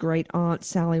 Lucas's great aunt,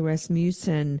 Sally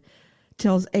Rasmussen,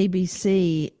 tells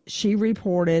ABC she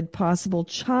reported possible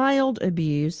child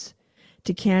abuse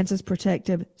to Kansas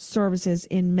Protective Services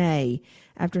in May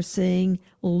after seeing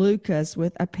Lucas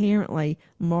with apparently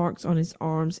marks on his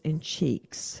arms and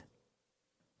cheeks.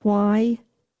 Why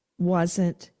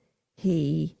wasn't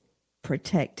he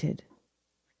protected?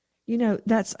 You know,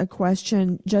 that's a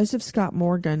question. Joseph Scott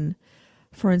Morgan,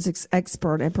 forensics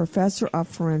expert and professor of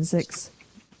forensics,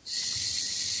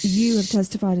 you have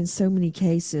testified in so many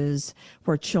cases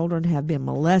where children have been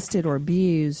molested or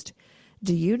abused.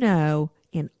 Do you know,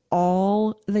 in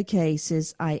all the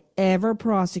cases I ever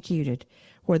prosecuted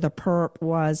where the perp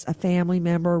was a family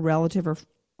member, relative,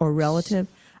 or relative,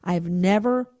 I've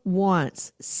never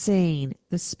once seen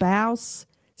the spouse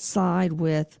side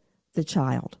with the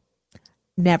child.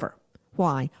 Never.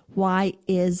 Why? Why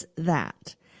is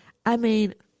that? I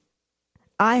mean,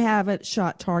 I haven't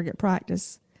shot target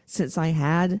practice since I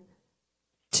had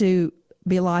to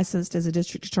be licensed as a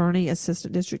district attorney,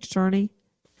 assistant district attorney.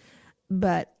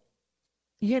 But,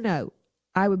 you know,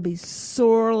 I would be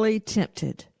sorely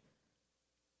tempted,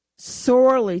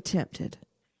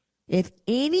 if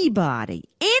anybody,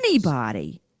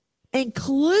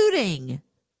 including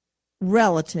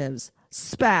relatives,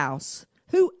 spouse,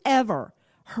 whoever,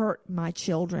 hurt my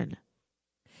children.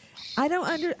 I don't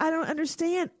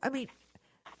understand. I mean,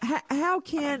 how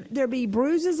can there be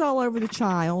bruises all over the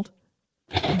child,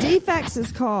 defects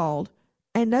is called,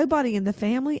 and nobody in the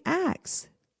family acts?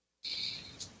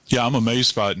 Yeah, I'm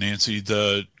amazed by it, Nancy.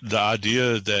 The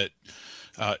idea that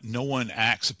no one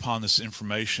acts upon this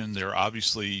information. They're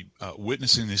obviously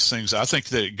witnessing these things. I think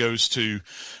that it goes to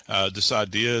this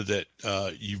idea that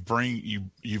you've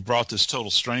brought this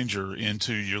total stranger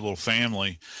into your little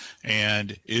family,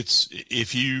 and it's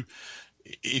if you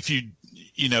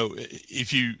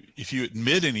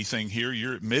admit anything here,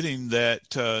 you're admitting that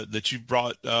that you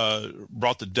brought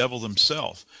the devil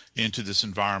himself into this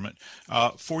environment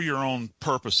for your own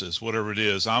purposes, whatever it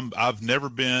is. I've never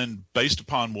been, based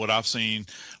upon what I've seen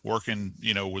working,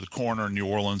 with the coroner in New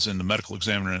Orleans and the medical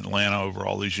examiner in Atlanta over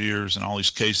all these years and all these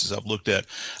cases I've looked at,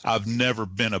 I've never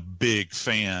been a big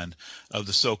fan of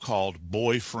the so-called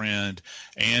boyfriend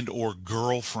and or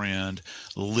girlfriend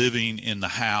living in the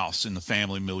house, in the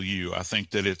family milieu. I think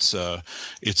that it's a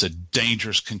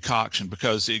dangerous concoction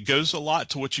because it goes a lot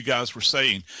to what you guys were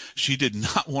saying. She did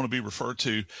not want to be referred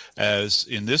to as,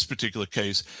 in this particular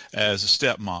case, as a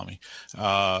stepmommy.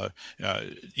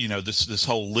 This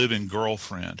whole live-in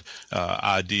girlfriend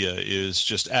idea is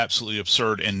just absolutely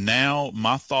absurd. And now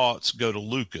my thoughts go to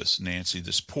Lucas, Nancy,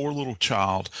 this poor little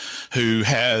child who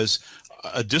has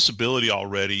a disability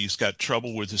already. He's got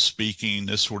trouble with his speaking,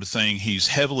 this sort of thing. He's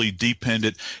heavily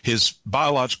dependent. His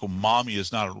biological mommy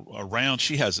is not around.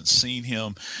 She hasn't seen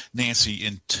him, Nancy,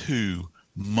 in 2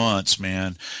 months,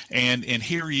 man. And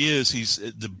here he is.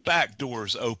 The back door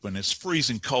is open. It's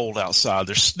freezing cold outside.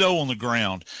 There's snow on the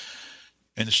ground.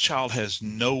 And this child has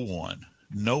no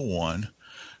one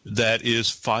that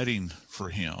is fighting for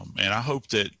him. And I hope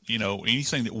that,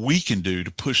 anything that we can do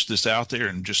to push this out there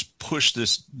and just push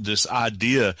this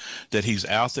idea that he's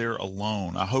out there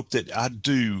alone. I hope that I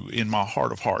do, in my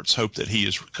heart of hearts, hope that he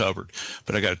is recovered.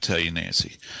 But I got to tell you,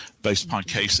 Nancy, based upon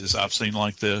cases I've seen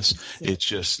like this, it's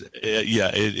just,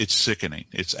 it's sickening.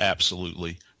 It's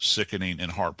absolutely sickening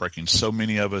and heartbreaking. So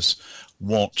many of us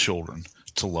want children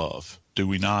to love. Do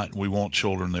we not? We want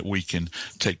children that we can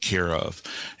take care of.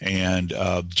 And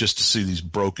just to see these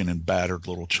broken and battered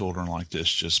little children like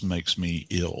this just makes me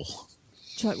ill.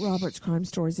 Chuck Roberts, Crime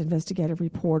Stories investigative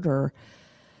reporter.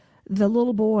 The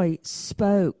little boy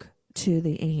spoke to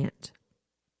the aunt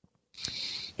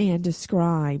and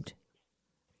described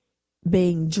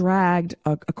being dragged,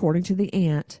 according to the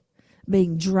aunt,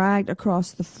 being dragged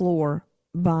across the floor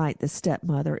by the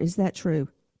stepmother. Is that true?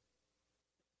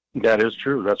 That is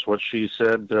true. That's what she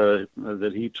said,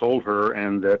 that he told her,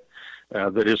 and that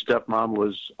his stepmom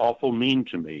was awful mean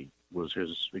to me, was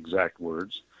his exact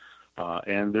words.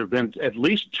 And there have been at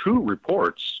least 2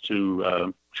 reports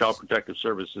to Child Protective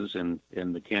Services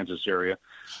in the Kansas area.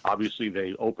 Obviously,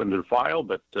 they opened their file,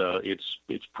 but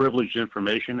it's privileged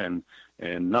information,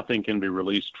 and nothing can be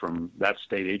released from that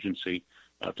state agency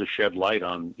to shed light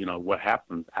on, what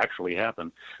actually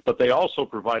happened. But they also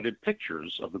provided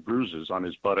pictures of the bruises on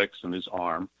his buttocks and his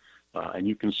arm, and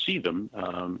you can see them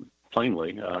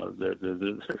plainly.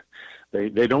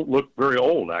 They don't look very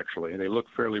old, actually. They look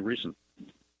fairly recent.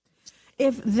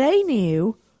 If they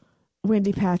knew,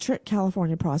 Wendy Patrick,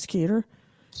 California prosecutor,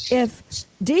 if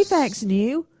DFACS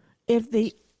knew, if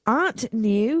the aunt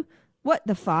knew, what,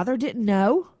 the father didn't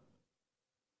know?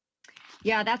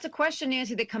 Yeah, that's a question,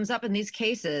 Nancy, that comes up in these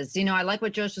cases. I like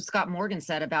what Joseph Scott Morgan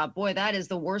said about, boy, that is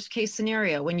the worst case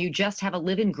scenario when you just have a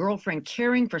live-in girlfriend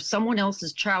caring for someone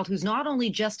else's child who's not only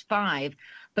just 5,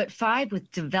 but 5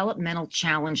 with developmental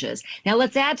challenges. Now,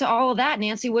 let's add to all of that,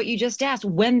 Nancy, what you just asked,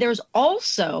 when there's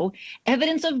also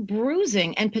evidence of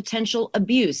bruising and potential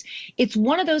abuse. It's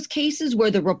one of those cases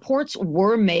where the reports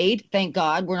were made. Thank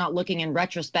God we're not looking in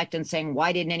retrospect and saying,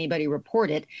 why didn't anybody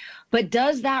report it? But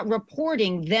does that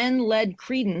reporting then lend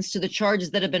credence to the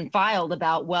charges that have been filed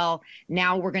about, well,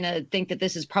 now we're going to think that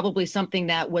this is probably something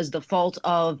that was the fault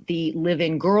of the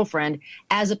live-in girlfriend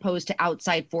as opposed to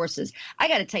outside forces? I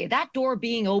got to tell you, that door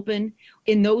being open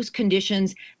in those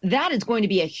conditions, that is going to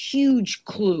be a huge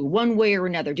clue one way or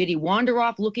another. Did he wander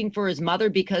off looking for his mother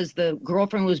because the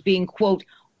girlfriend was being, quote,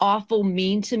 awful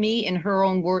mean to me in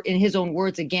his own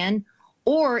words again?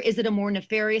 Or is it a more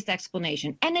nefarious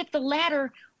explanation? And if the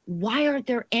latter, why aren't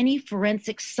there any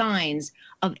forensic signs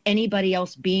of anybody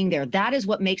else being there? That is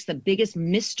what makes the biggest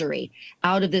mystery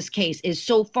out of this case, is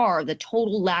so far the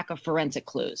total lack of forensic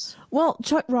clues. Well,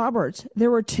 Chuck Roberts, there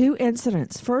were 2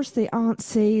 incidents. First, the aunt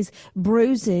sees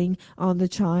bruising on the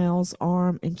child's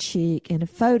arm and cheek in a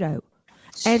photo,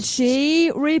 and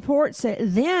she reports it.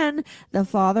 Then the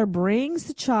father brings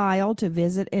the child to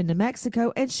visit in New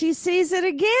Mexico, and she sees it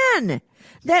again.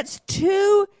 That's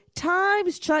 2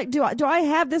 times, Chuck. Do I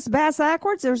have this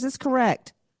backwards, or is this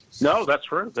correct? No, that's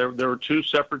right. There were 2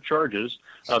 separate charges.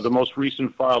 The most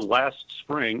recent filed last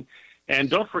spring. And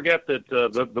don't forget that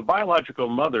the biological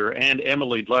mother and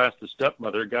Emily Glass, the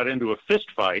stepmother, got into a fist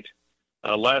fight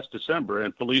last December,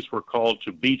 and police were called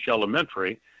to Beach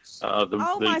Elementary.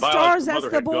 My stars, that's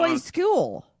the boys'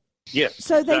 school. Yes.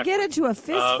 So they get into a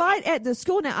fist fight at the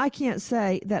school. Now, I can't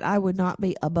say that I would not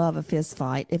be above a fist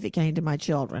fight if it came to my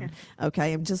children.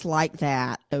 Okay. I'm just like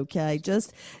that. Okay.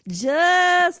 Just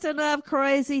enough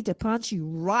crazy to punch you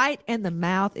right in the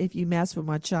mouth if you mess with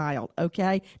my child.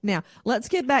 Okay. Now, let's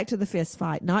get back to the fist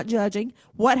fight. Not judging.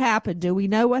 What happened? Do we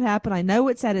know what happened? I know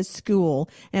it's at his school,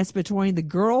 and it's between the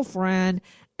girlfriend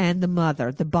and the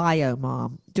mother, the bio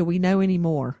mom. Do we know any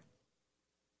more?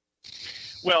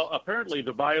 Well, apparently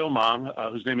the bio mom,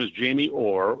 whose name is Jamie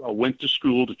Orr, went to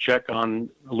school to check on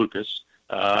Lucas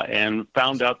and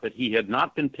found out that he had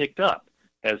not been picked up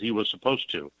as he was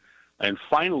supposed to. And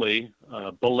finally,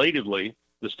 belatedly,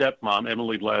 the stepmom,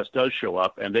 Emily Glass, does show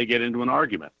up, and they get into an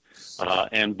argument.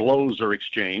 and blows are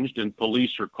exchanged, and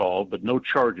police are called, but no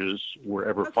charges were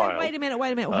ever filed. Wait a minute.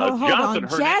 Hold on.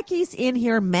 Hernandez. Jackie's in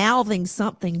here mouthing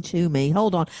something to me.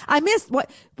 Hold on. I missed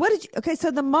what did you? Okay,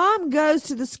 so the mom goes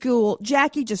to the school.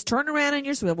 Jackie, just turn around in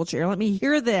your swivel chair. Let me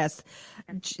hear this.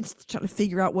 I'm just trying to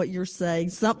figure out what you're saying.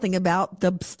 Something about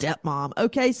the stepmom.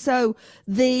 Okay, so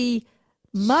the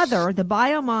mother, the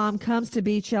bio mom, comes to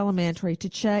Beach Elementary to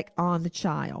check on the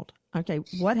child. Okay,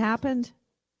 what happened?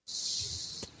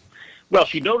 Well,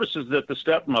 she notices that the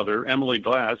stepmother, Emily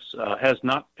Glass, has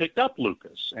not picked up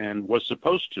Lucas and was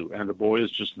supposed to, and the boy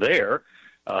is just there,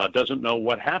 doesn't know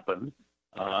what happened.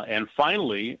 And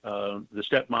finally, the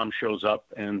stepmom shows up,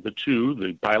 and the two,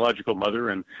 the biological mother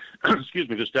and,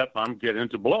 the stepmom, get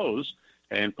into blows,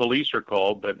 and police are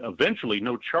called, but eventually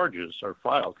no charges are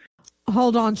filed.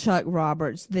 Hold on, Chuck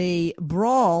Roberts. The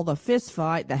brawl, the fist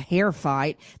fight, the hair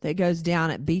fight that goes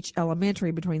down at Beach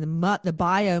Elementary between the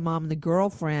bio mom and the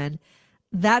girlfriend,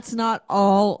 that's not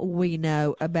all we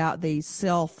know about the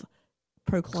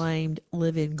self-proclaimed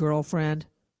live-in girlfriend.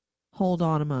 Hold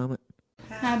on a moment.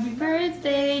 Happy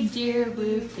birthday, dear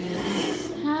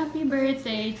Lucas. Happy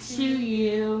birthday to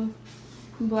you.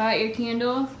 Blow out your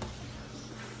candle.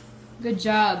 Good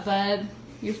job, bud.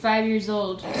 You're 5 years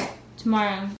old.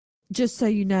 Tomorrow. Just so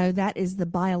you know, that is the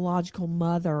biological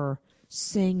mother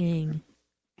singing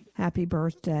happy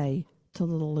birthday to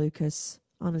little Lucas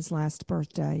on his last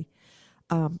birthday.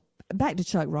 Back to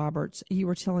Chuck Roberts. You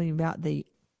were telling me about the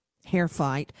hair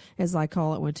fight, as I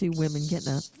call it, when two women get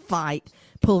in a fight,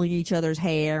 pulling each other's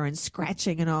hair and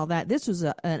scratching and all that. This was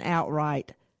an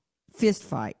outright fist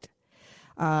fight.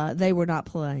 They were not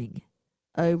playing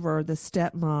over the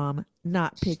stepmom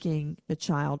not picking the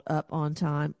child up on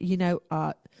time. You know,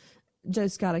 Joe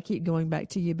Scott, I keep going back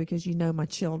to you because you know my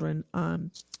children.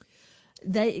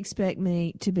 They expect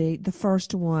me to be the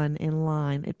first one in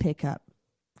line at pickup.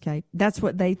 Okay, that's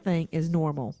what they think is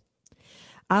normal.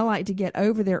 I like to get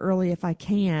over there early if I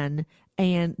can,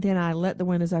 and then I let the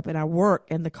windows up and I work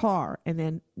in the car, and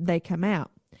then they come out.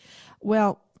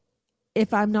 Well,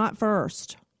 if I'm not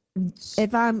first,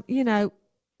 if I'm,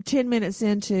 10 minutes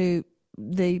into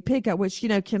the pickup, which,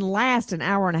 can last an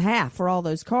hour and a half for all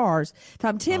those cars, if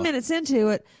I'm 10 minutes into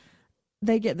it,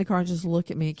 they get in the car and just look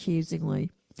at me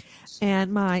accusingly.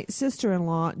 And my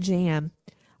sister-in-law, Jan,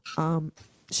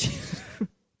 she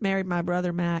married my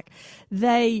brother, Mac.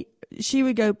 She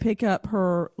would go pick up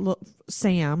her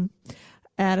Sam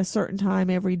at a certain time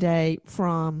every day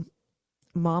from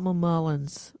Mama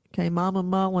Mullins. Okay, Mama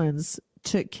Mullins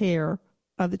took care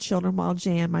of the children while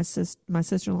Jan, my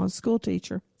sister-in-law, was a school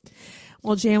teacher.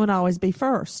 Well, Jan would always be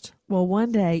first. Well,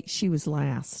 one day she was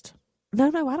last.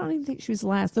 No, I don't even think she was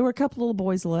last. There were a couple little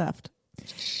boys left.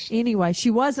 Anyway,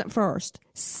 she wasn't first.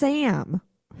 Sam,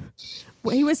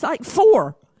 he was like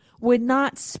 4, would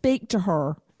not speak to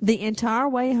her the entire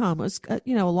way home. It was, a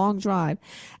long drive.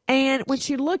 And when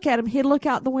she'd look at him, he'd look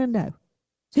out the window.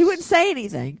 He wouldn't say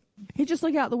anything. He'd just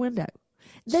look out the window.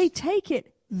 They take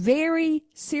it very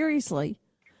seriously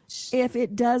if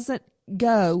it doesn't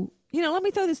go. Let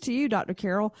me throw this to you, Dr.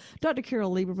 Carol. Dr.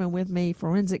 Carol Lieberman with me,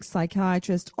 forensic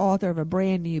psychiatrist, author of a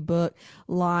brand new book,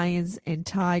 Lions and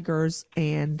Tigers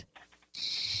and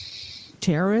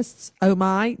Terrorists. Oh,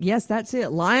 my. Yes, that's it.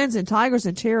 Lions and Tigers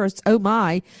and Terrorists. Oh,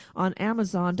 my. On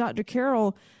Amazon. Dr.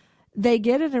 Carol, they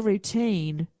get in a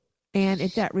routine, and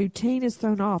if that routine is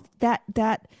thrown off,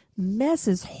 that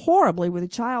messes horribly with a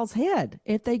child's head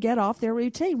if they get off their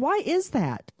routine. Why is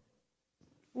that?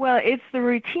 Well, it's the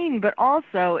routine, but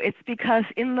also it's because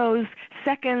in those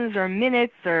seconds or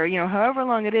minutes or, however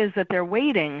long it is that they're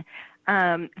waiting,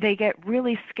 they get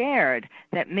really scared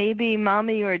that maybe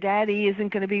mommy or daddy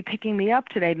isn't going to be picking me up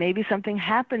today. Maybe something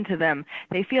happened to them.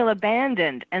 They feel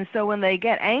abandoned. And so when they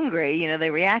get angry, they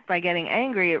react by getting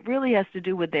angry. It really has to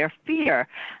do with their fear.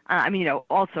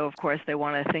 Also, of course, they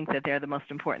want to think that they're the most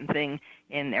important thing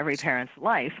in every parent's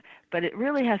life. But it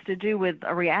really has to do with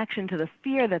a reaction to the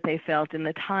fear that they felt in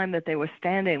the time that they were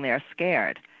standing there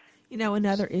scared.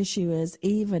 Another issue is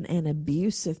even an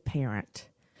abusive parent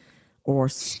or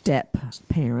step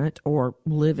parent or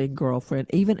living girlfriend,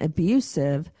 even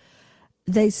abusive,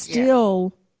 they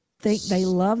still think they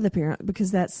love the parent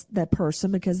because that's that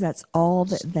person, because that's all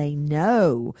that they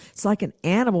know. It's like an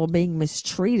animal being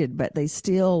mistreated, but they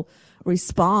still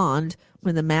respond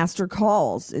when the master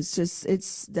calls.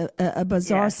 It's a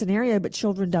bizarre scenario, but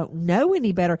children don't know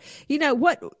any better.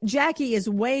 What Jackie is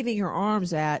waving her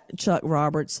arms at, Chuck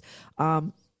Roberts,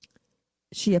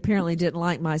 She apparently didn't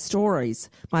like my stories,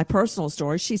 my personal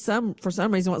stories. For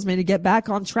some reason, wants me to get back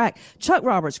on track. Chuck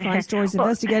Roberts, Crime Stories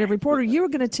investigative reporter. You were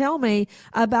going to tell me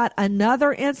about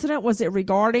another incident. Was it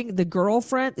regarding the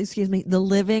the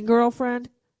live-in girlfriend?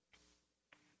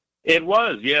 It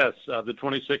was, yes. The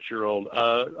 26-year-old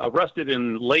arrested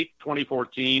in late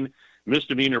 2014,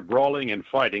 misdemeanor brawling and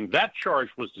fighting. That charge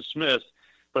was dismissed,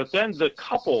 but then the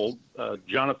couple,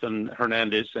 Jonathan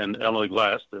Hernandez and Emily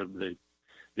Glass,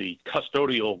 the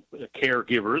custodial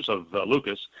caregivers of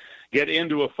Lucas, get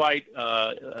into a fight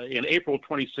in April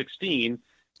 2016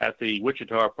 at the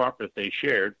Wichita apartment they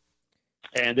shared,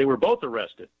 and they were both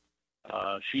arrested.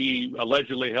 She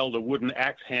allegedly held a wooden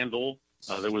axe handle.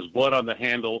 There was blood on the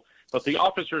handle, but the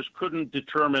officers couldn't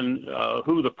determine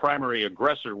who the primary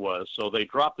aggressor was, so they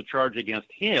dropped the charge against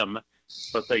him,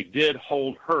 but they did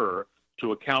hold her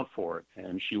to account for it,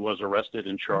 and she was arrested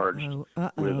and charged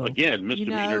with, again,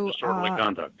 misdemeanor disorderly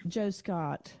conduct. Joe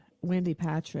Scott, Wendy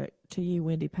Patrick,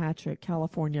 Wendy Patrick,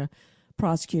 California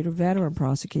prosecutor, veteran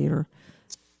prosecutor.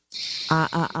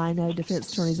 I know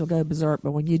defense attorneys will go berserk,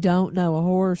 but when you don't know a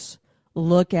horse,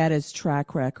 look at his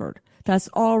track record. That's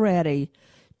already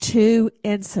 2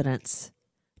 incidents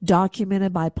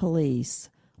documented by police.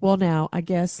 Well, now, I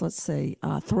guess, let's see,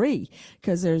 3,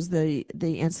 because there's the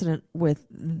incident with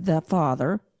the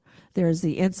father. There's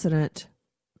the incident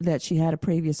that she had a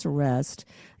previous arrest.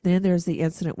 Then there's the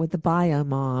incident with the bio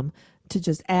mom, to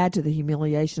just add to the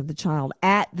humiliation of the child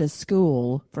at the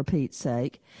school, for Pete's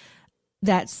sake.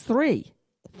 That's 3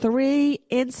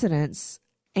 incidents,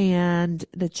 and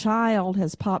the child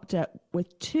has popped up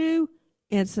with 2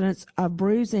 incidents of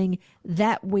bruising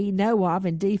that we know of,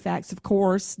 and DFACS, of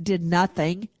course, did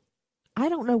nothing. I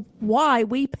don't know why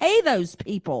we pay those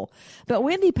people. But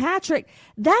Wendy Patrick,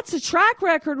 that's a track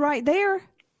record right there.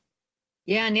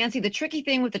 Yeah, Nancy, the tricky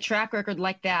thing with the track record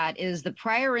like that is the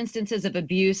prior instances of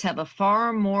abuse have a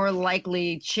far more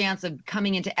likely chance of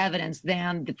coming into evidence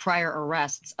than the prior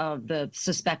arrests of the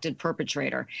suspected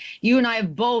perpetrator. You and I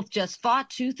have both just fought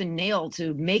tooth and nail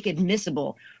to make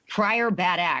admissible prior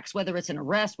bad acts, whether it's an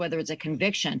arrest, whether it's a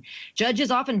conviction.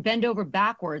 Judges often bend over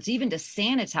backwards, even to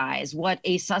sanitize what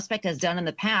a suspect has done in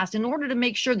the past in order to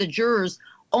make sure the jurors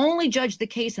only judge the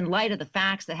case in light of the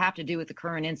facts that have to do with the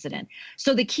current incident.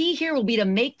 So the key here will be to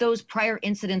make those prior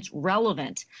incidents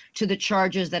relevant to the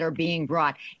charges that are being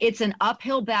brought. It's an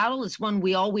uphill battle. It's one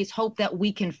we always hope that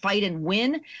we can fight and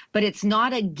win, but it's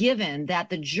not a given that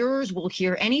the jurors will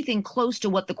hear anything close to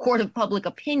what the court of public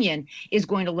opinion is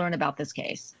going to learn about this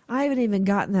case. I haven't even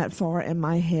gotten that far in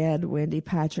my head, Wendy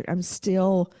Patrick. I'm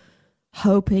still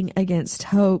hoping against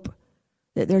hope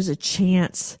that there's a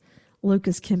chance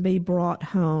Lucas can be brought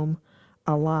home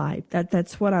alive.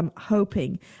 That's what I'm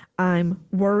hoping. I'm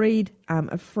worried. I'm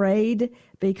afraid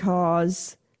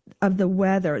because of the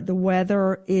weather. The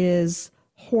weather is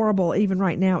horrible. Even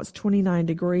right now, it's 29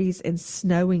 degrees and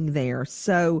snowing there.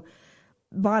 So,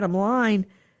 bottom line,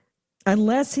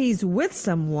 unless he's with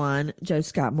someone, Joe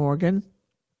Scott Morgan,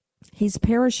 he's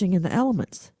perishing in the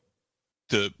elements.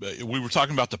 We were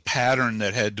talking about the pattern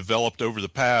that had developed over the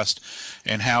past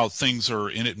and how things are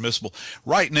inadmissible.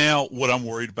 Right now, what I'm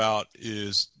worried about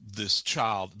is this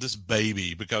child, this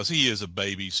baby, because he is a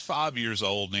baby. He's 5 years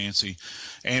old, Nancy.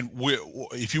 And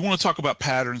if you want to talk about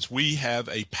patterns, we have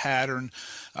a pattern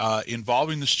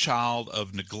involving this child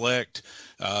of neglect.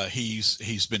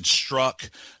 He's been struck.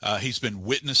 He's been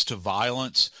witness to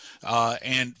violence.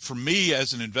 And for me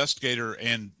as an investigator,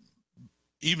 and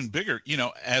even bigger,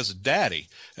 as a daddy,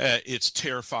 it's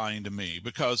terrifying to me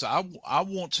because I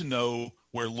want to know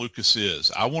where Lucas is.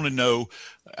 I want to know,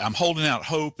 I'm holding out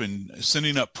hope and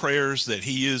sending up prayers that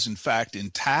he is in fact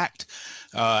intact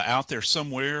out there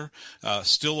somewhere,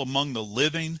 still among the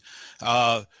living.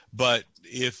 But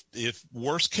if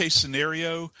worst case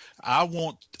scenario, I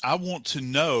want to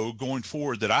know going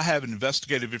forward that I have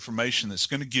investigative information that's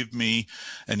going to give me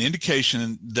an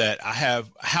indication that I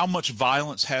have how much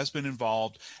violence has been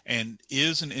involved and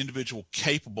is an individual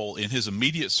capable in his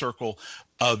immediate circle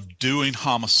of doing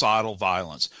homicidal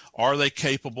violence. Are they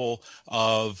capable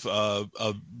of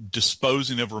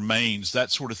disposing of remains, that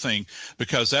sort of thing?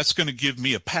 Because that's going to give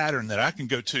me a pattern that I can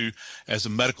go to as a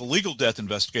medical legal death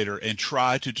investigator and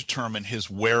try to determine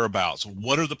his whereabouts.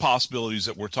 What are the possibilities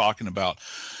that we're talking about?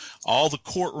 All the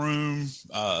courtroom,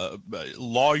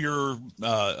 lawyer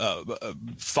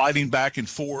fighting back and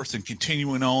forth and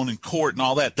continuing on in court and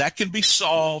all that can be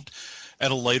solved at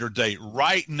a later date.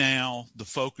 Right now, the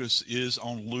focus is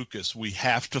on Lucas. We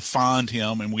have to find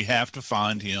him, and we have to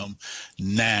find him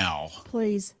now.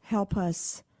 Please help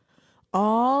us.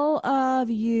 All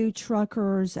of you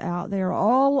truckers out there,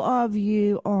 all of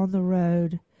you on the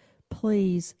road,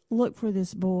 please look for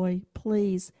this boy.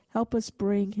 Please help us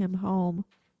bring him home.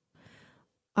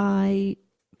 I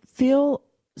feel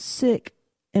sick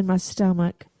in my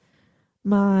stomach.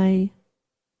 My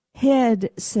head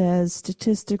says,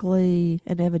 statistically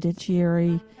and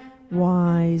evidentiary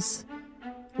wise,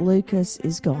 Lucas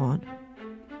is gone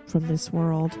from this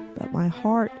world. But my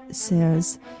heart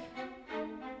says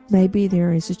maybe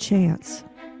there is a chance.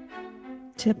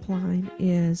 Tip line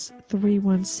is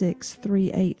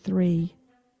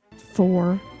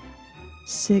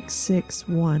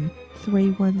 316-383-4661.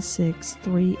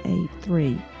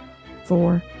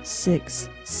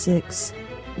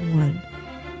 316-383-4661.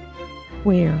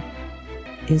 Where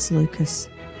is Lucas?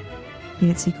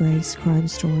 Nancy Grace, Crime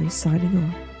Stories, signing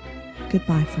off.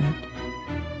 Goodbye, friend.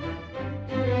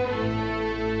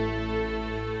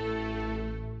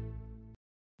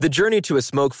 The journey to a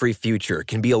smoke-free future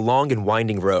can be a long and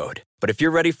winding road. But if you're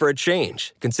ready for a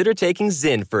change, consider taking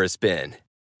Zyn for a spin.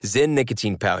 Zyn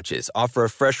nicotine pouches offer a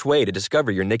fresh way to discover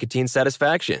your nicotine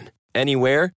satisfaction.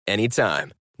 Anywhere,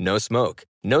 anytime. No smoke,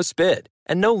 no spit,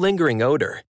 and no lingering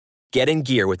odor. Get in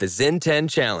gear with the Zyn 10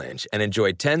 Challenge and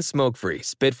enjoy 10 smoke-free,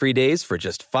 spit-free days for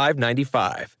just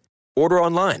 $5.95. Order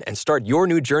online and start your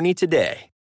new journey today.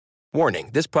 Warning,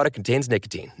 this product contains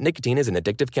nicotine. Nicotine is an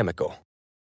addictive chemical.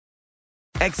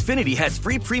 Xfinity has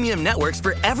free premium networks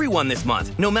for everyone this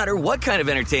month, no matter what kind of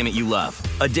entertainment you love.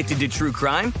 Addicted to true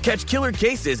crime? Catch killer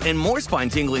cases and more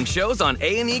spine-tingling shows on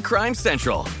A&E Crime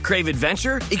Central. Crave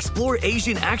adventure? Explore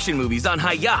Asian action movies on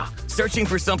Hi-YAH. Searching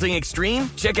for something extreme?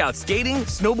 Check out skating,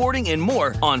 snowboarding, and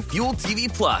more on Fuel TV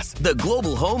Plus, the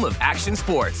global home of action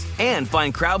sports. And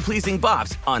find crowd-pleasing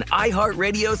bops on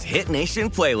iHeartRadio's Hit Nation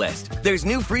playlist. There's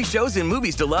new free shows and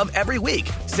movies to love every week.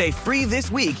 Say free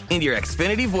this week in your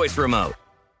Xfinity voice remote.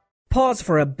 Pause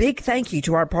for a big thank you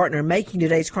to our partner making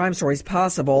today's crime stories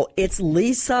possible. It's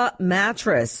Leesa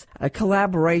Mattress, a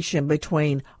collaboration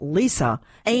between Leesa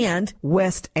and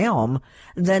West Elm.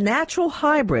 The natural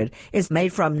hybrid is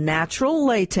made from natural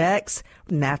latex,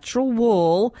 natural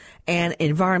wool, and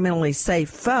environmentally safe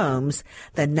foams.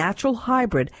 The natural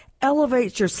hybrid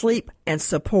elevates your sleep and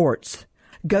supports.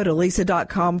 Go to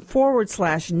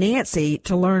Leesa.com/Nancy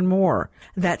to learn more.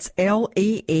 That's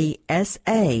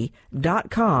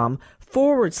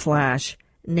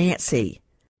LEESA.com/Nancy.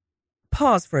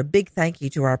 Pause for a big thank you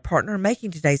to our partner making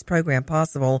today's program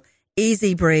possible,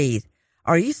 Easy Breathe.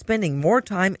 Are you spending more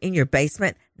time in your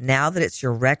basement now that it's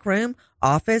your rec room,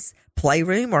 office,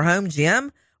 playroom, or home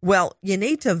gym? Well, you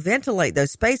need to ventilate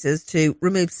those spaces to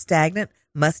remove stagnant,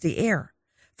 musty air.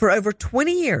 For over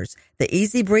 20 years, the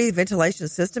Easy Breathe ventilation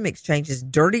system exchanges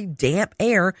dirty, damp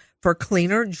air for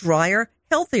cleaner, drier,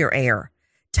 healthier air.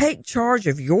 Take charge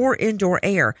of your indoor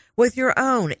air with your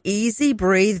own Easy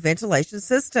Breathe ventilation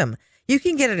system. You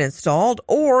can get it installed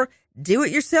or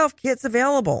do-it-yourself kits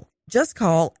available. Just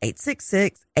call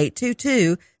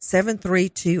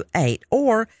 866-822-7328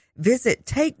 or visit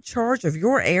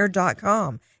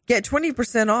TakeChargeOfYourAir.com. Get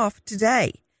 20% off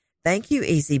today. Thank you,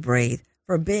 Easy Breathe,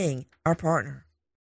 for being our partner.